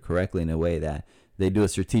culture correctly in a way that they do it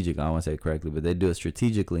strategically. I don't want to say correctly, but they do it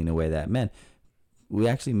strategically in a way that, man, we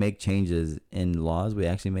actually make changes in laws. We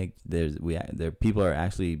actually make there people are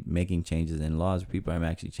actually making changes in laws. People are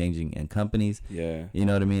actually changing in companies. Yeah. You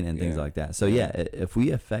know what I mean, and things Yeah. like that. So yeah, if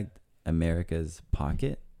we affect America's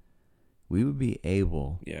pocket, we would be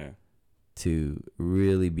able Yeah. to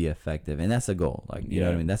really be effective, and that's a goal. Like you know what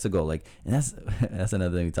I Yeah. mean, that's a goal. Like, and that's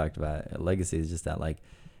another thing we talked about. Legacy is just that, like,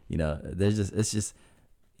 you know, it's just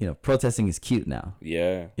you know, protesting is cute now.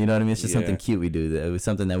 Yeah. You know what I mean? It's just Yeah. something cute we do. It was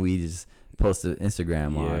something that we just post to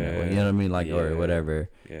Instagram on, or, you know what I mean, like or Yeah. whatever.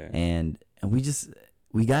 Yeah. And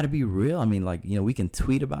we got to be real. I mean, like, you know, we can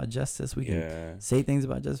tweet about justice, we can Yeah. say things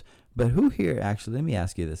about justice, but who here actually? Let me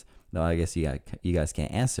ask you this. No, I guess you guys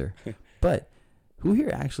can't answer, but who here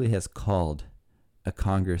actually has called a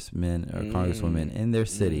congressman or congresswoman in their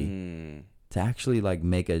city to actually like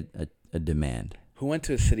make a demand? Who went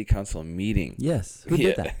to a city council meeting? Yes, who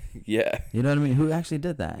did that? Yeah. You know what I mean? Who actually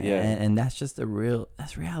did that? Yeah. And that's just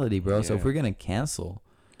that's reality, bro. So if Yeah. we're gonna cancel,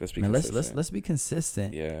 Let's be man, consistent. let's be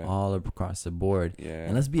consistent, Yeah. all across the board, Yeah.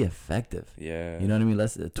 and let's be effective. Yeah. You know what I mean?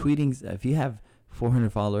 Let's tweeting. If you have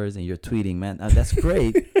 400 followers and you're tweeting, man, that's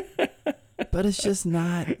great. But it's just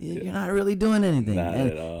not. You're not really doing anything. Not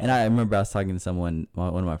and, at all. and I remember I was talking to someone,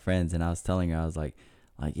 one of my friends, and I was telling her, I was like,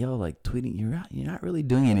 yo, like tweeting, you're not really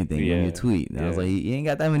doing anything when Yeah. you tweet. And I was Yeah. like, you ain't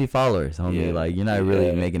got that many followers, homie. Yeah. Like, you're not really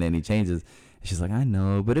Yeah. making any changes. She's like, I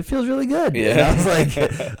know, but it feels really good. Yeah. And I was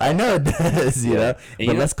like, I know it does, you Yeah. know. And But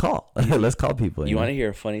you know- let's call. Let's call people. You want to hear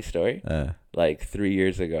a funny story? to? Like 3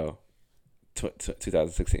 years ago,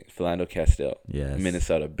 2016, Philando Castile, Yes.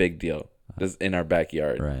 Minnesota, big deal. This is in our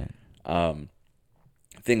backyard. Right.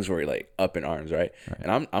 Things were like up in arms, right?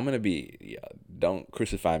 And I'm gonna be, don't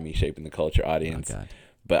crucify me shaping the culture audience, Oh, God.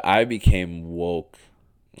 but I became woke.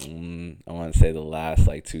 I want to say the last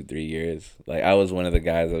like 2-3 years. Like I was one of the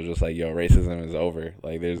guys that was just like, yo, racism is over.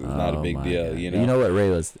 Like it's not a Oh, big my deal, God. you But know. You know what Ray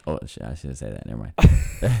was? Oh, I shouldn't say that. Never mind.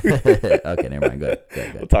 Okay, never mind. Good.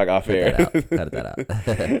 We'll talk off air. Cut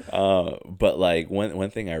that out. But like one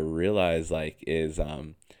thing I realized like is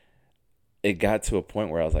it got to a point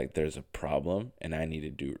where I was like, there's a problem, and I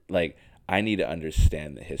need to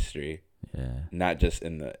understand the history, Yeah. not just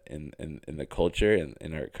in the culture and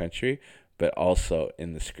in our country, but also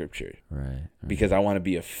in the scripture, Right. because I want to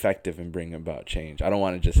be effective and bring about change. I don't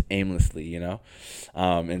want to just aimlessly, you know.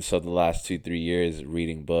 And so the last 2-3 years,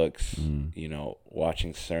 reading books, you know,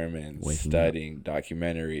 watching sermons, Waking studying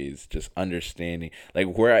documentaries, just understanding. Like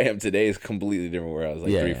where I am today is completely different where I was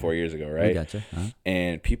like Yeah. 3-4 years ago, We right? gotcha. Huh?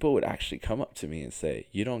 And people would actually come up to me and say,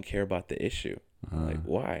 "You don't care about the issue." I'm like,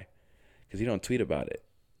 why? Because you don't tweet about it.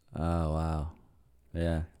 Oh, wow.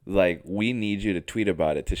 Yeah. Like, we need you to tweet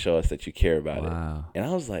about it to show us that you care about Wow. it. And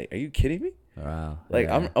I was like, are you kidding me? Wow. Like,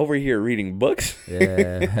 yeah. I'm over here reading books.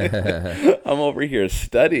 Yeah. I'm over here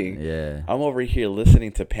studying. Yeah. I'm over here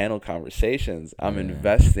listening to panel conversations. I'm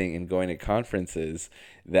investing in going to conferences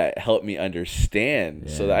that help me understand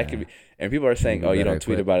so that I can be. And people are saying, Be oh, you better don't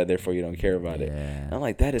tweet equipped. about it, therefore you don't care about it. Yeah. And I'm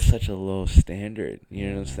like, that is such a low standard. You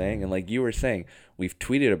know what I'm saying? And like you were saying, we've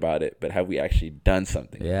tweeted about it, but have we actually done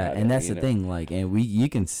something? Yeah, about and it, that's you the know? thing. Like, and you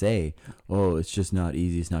can say, "Oh, it's just not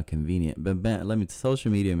easy. It's not convenient." But man,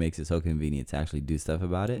 social media makes it so convenient to actually do stuff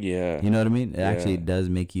about it. Yeah. You know what I mean? It actually Yeah. does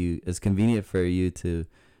make you. It's convenient for you to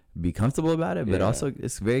be comfortable about it, but Yeah. also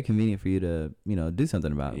it's very convenient for you to do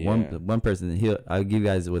something about it. Yeah. One person. I'll give you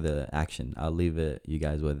guys with an action. I'll leave it you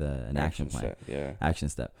guys with an action plan. set, yeah. Action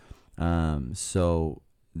step. So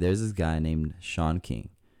there's this guy named Sean King.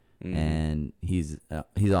 And he's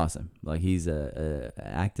awesome. Like he's a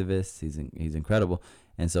activist. He's incredible.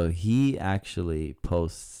 And so he actually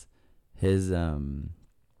posts his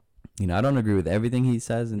I don't agree with everything he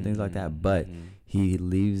says and things like that, but he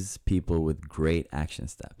leaves people with great action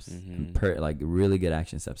steps, like really good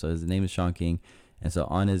action steps. So his name is Sean King, and so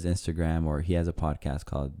on his Instagram, or he has a podcast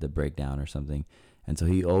called The Breakdown or something. And so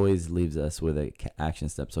he always leaves us with a action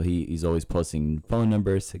step. So he's always posting phone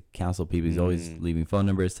numbers to counsel people. He's always leaving phone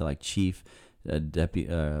numbers to like chief, deputy,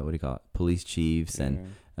 police chiefs,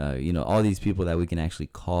 and all these people that we can actually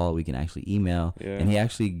call, we can actually email. Yeah. And he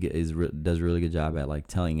actually does a really good job at like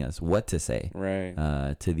telling us what to say Right.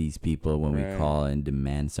 to these people when we call and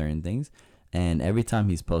demand certain things. And every time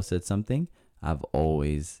he's posted something, I've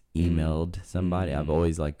always emailed somebody. I've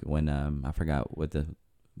always when I forgot what the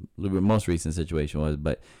most recent situation was,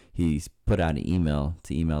 but he's put out an email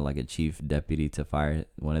to email like a chief deputy to fire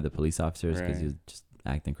one of the police officers because he was just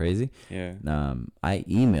acting crazy. Yeah. I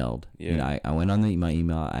emailed. Yeah. You know, I went on my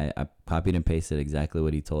email. I copied and pasted exactly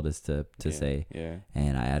what he told us to say. Yeah.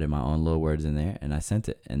 And I added my own little words in there, and I sent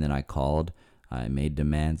it. And then I called. I made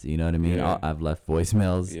demands. You know what I mean? Yeah. I've left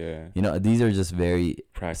voicemails. Yeah. You know, these are just very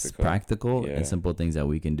Practical. Yeah. and simple things that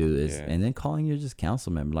we can do. And then calling your just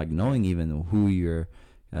council member, like knowing even who your,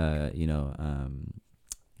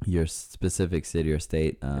 your specific city or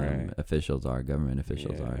state officials are, government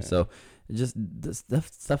officials are. So just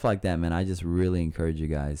stuff like that, man. I just really encourage you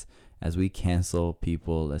guys, as we cancel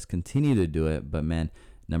people, let's continue to do it. But man,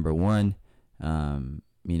 number one,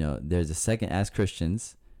 there's a second, as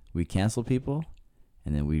Christians, we cancel people,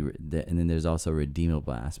 and then there's also a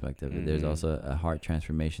redeemable aspect of it. There's also a heart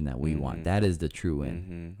transformation that we want. That is the true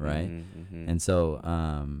win, right? And so,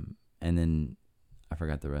 and then I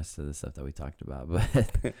forgot the rest of the stuff that we talked about, but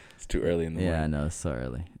it's too early in the morning. Yeah, I know, it's so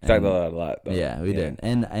early. Talked about a lot. Though. Yeah, we did.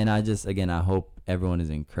 And I just, again, I hope everyone is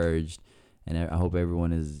encouraged, and I hope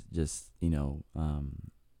everyone is just,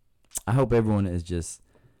 I hope everyone is just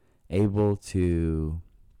able to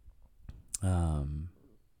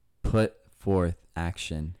put forth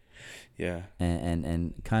action. Yeah.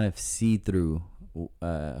 And kind of see through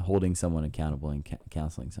holding someone accountable and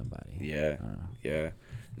counseling somebody. Yeah. Yeah.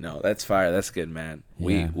 No, that's fire. That's good, man.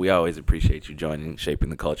 Yeah. We always appreciate you joining Shaping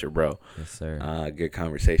the Culture, bro. Yes, sir. Good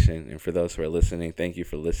conversation. And for those who are listening, thank you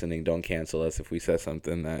for listening. Don't cancel us if we said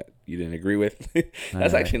something that you didn't agree with.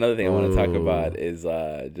 That's actually another thing I want to talk about is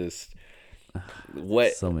just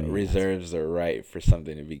what reserves the right for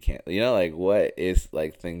something to be canceled. You know, like what is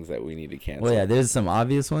like things that we need to cancel. Well, yeah, there's some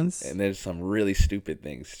obvious ones. And there's some really stupid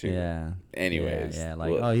things too. Yeah. Anyways. Yeah,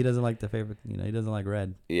 like, he doesn't like the favorite, he doesn't like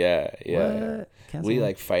red. Yeah, yeah. We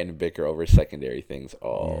like fight and bicker over secondary things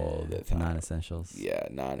all the time. Non-essentials. Yeah,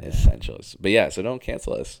 non-essentials. But yeah, so don't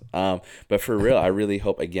cancel us. But for real, I really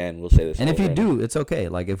hope, again, we'll say this. And if you do, it's okay.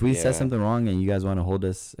 Like if we said something wrong and you guys want to hold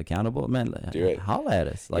us accountable, man, do it. Holla at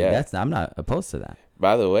us. Like I'm not opposed to that.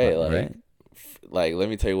 By the way, like let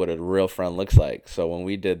me tell you what a real friend looks like. So when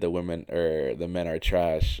we did the the Men Are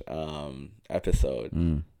Trash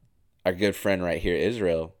episode, our good friend right here,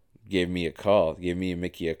 Israel, gave me and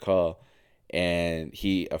Mickey a call, and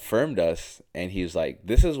he affirmed us, and he was like,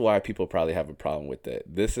 this is why people probably have a problem with it.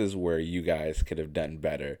 This is where you guys could have done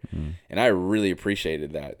better. And I really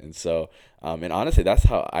appreciated that. And so and honestly, that's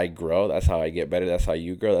how I grow. That's how I get better. That's how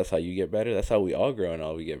you grow. That's how you get better. That's how we all grow and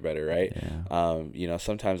all we get better, right? Yeah.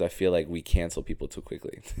 Sometimes I feel like we cancel people too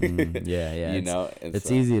quickly.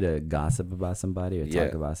 It's easy to gossip about somebody or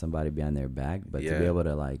talk about somebody behind their back, but to be able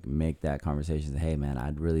to like make that conversation, hey man, I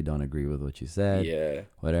really don't agree with what you said. Yeah.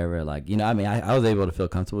 Whatever. Like, I was able to feel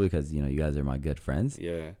comfortable because, you guys are my good friends.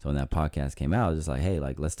 Yeah. So when that podcast came out, I was just like, hey,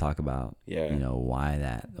 like, let's talk about,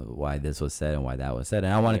 why this was said and why that was said.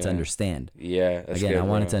 And I wanted to understand. Yeah. Again, I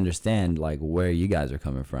wanted to understand like where you guys are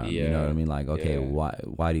coming from. Yeah. You know what I mean? Like, okay,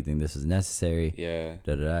 why do you think this is necessary? Yeah.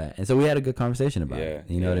 And so we had a good conversation about it.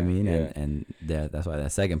 You know what I mean? Yeah. And that's why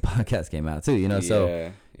that second podcast came out too.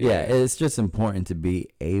 So it's just important to be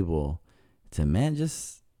able to, man,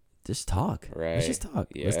 just talk. Right. Let's just talk.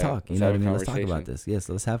 Yeah. Let's talk. You know what I mean? Let's talk about this. Yes.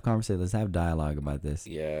 Let's have conversation. Let's have dialogue about this.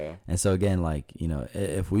 Yeah. And so again, like,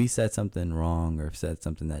 if we said something wrong or said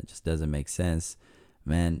something that just doesn't make sense,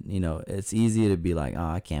 man, it's easy to be like, oh,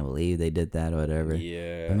 I can't believe they did that or whatever.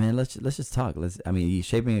 Yeah. But man, let's just talk.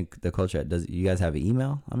 Shaping the culture. You guys have an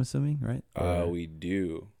email? I'm assuming, right? We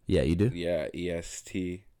do. Yeah, you do. Yeah,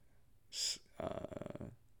 EST.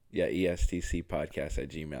 ESTC podcast at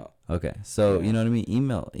Gmail. Okay, so you know what I mean.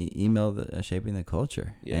 Email the Shaping the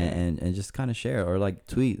Culture. Yeah. And just kind of share or like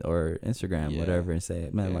tweet or Instagram, whatever, and say,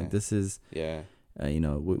 man, like this is. Yeah.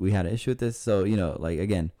 We had an issue with this, so like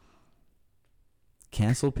again.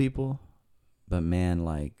 Cancel people, but man,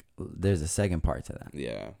 like there's a second part to that.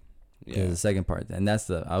 Yeah. There's a second part, and that's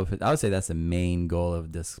I would say that's the main goal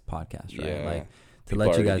of this podcast, right? Yeah. Like to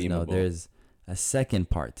let you guys know there's a second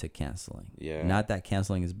part to canceling. Yeah. Not that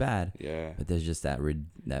canceling is bad. Yeah. But there's just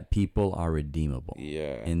that people are redeemable.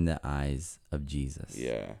 Yeah. In the eyes of Jesus.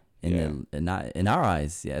 Yeah. Not in our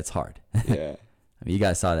eyes. Yeah, it's hard. Yeah. I mean, you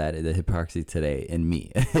guys saw that the hypocrisy today in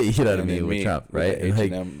me. You know what I mean with Trump, right?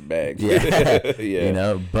 H&M bags. Yeah.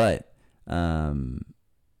 Yeah.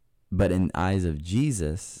 But in the eyes of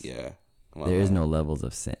Jesus, there is no levels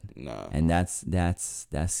of sin. No. And that's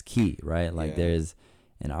key, right? Like there's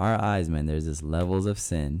in our eyes, man, there's this levels of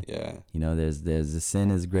sin. Yeah. There's the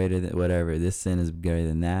sin is greater than whatever. This sin is greater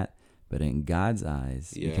than that. But in God's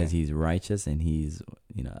eyes, because He's righteous and He's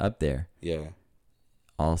up there. Yeah.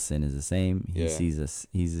 All sin is the same. He sees us.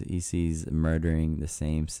 He sees murdering the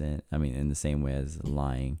same sin. I mean, in the same way as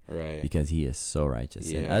lying, right? Because He is so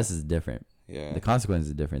righteous. And us is different. Yeah. The consequence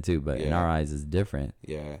is different too, but in Yeah. our eyes it's different.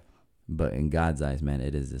 Yeah. But in God's eyes, man,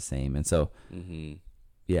 it is the same. And so, Mm-hmm.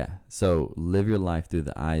 yeah. So live your life through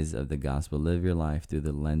the eyes of the gospel. Live your life through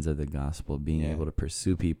the lens of the gospel. Being Yeah. able to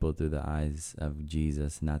pursue people through the eyes of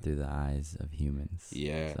Jesus, not through the eyes of humans.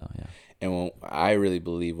 Yeah. So yeah. And I really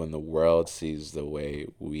believe when the world sees the way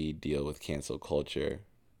we deal with cancel culture,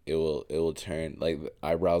 it will turn, like,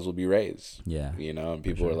 eyebrows will be raised. Yeah. You know, and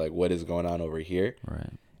people sure. are like, "What is going on over here?"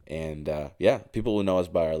 Right. And people will know us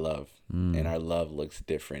by our love, Mm. and our love looks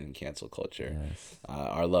different in cancel culture. Yes.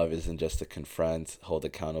 Our love isn't just to confront, hold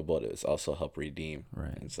accountable; it's also help redeem.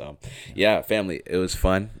 Right. And so, yeah, family, it was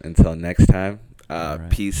fun. Until next time, All right.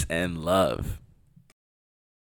 peace and love.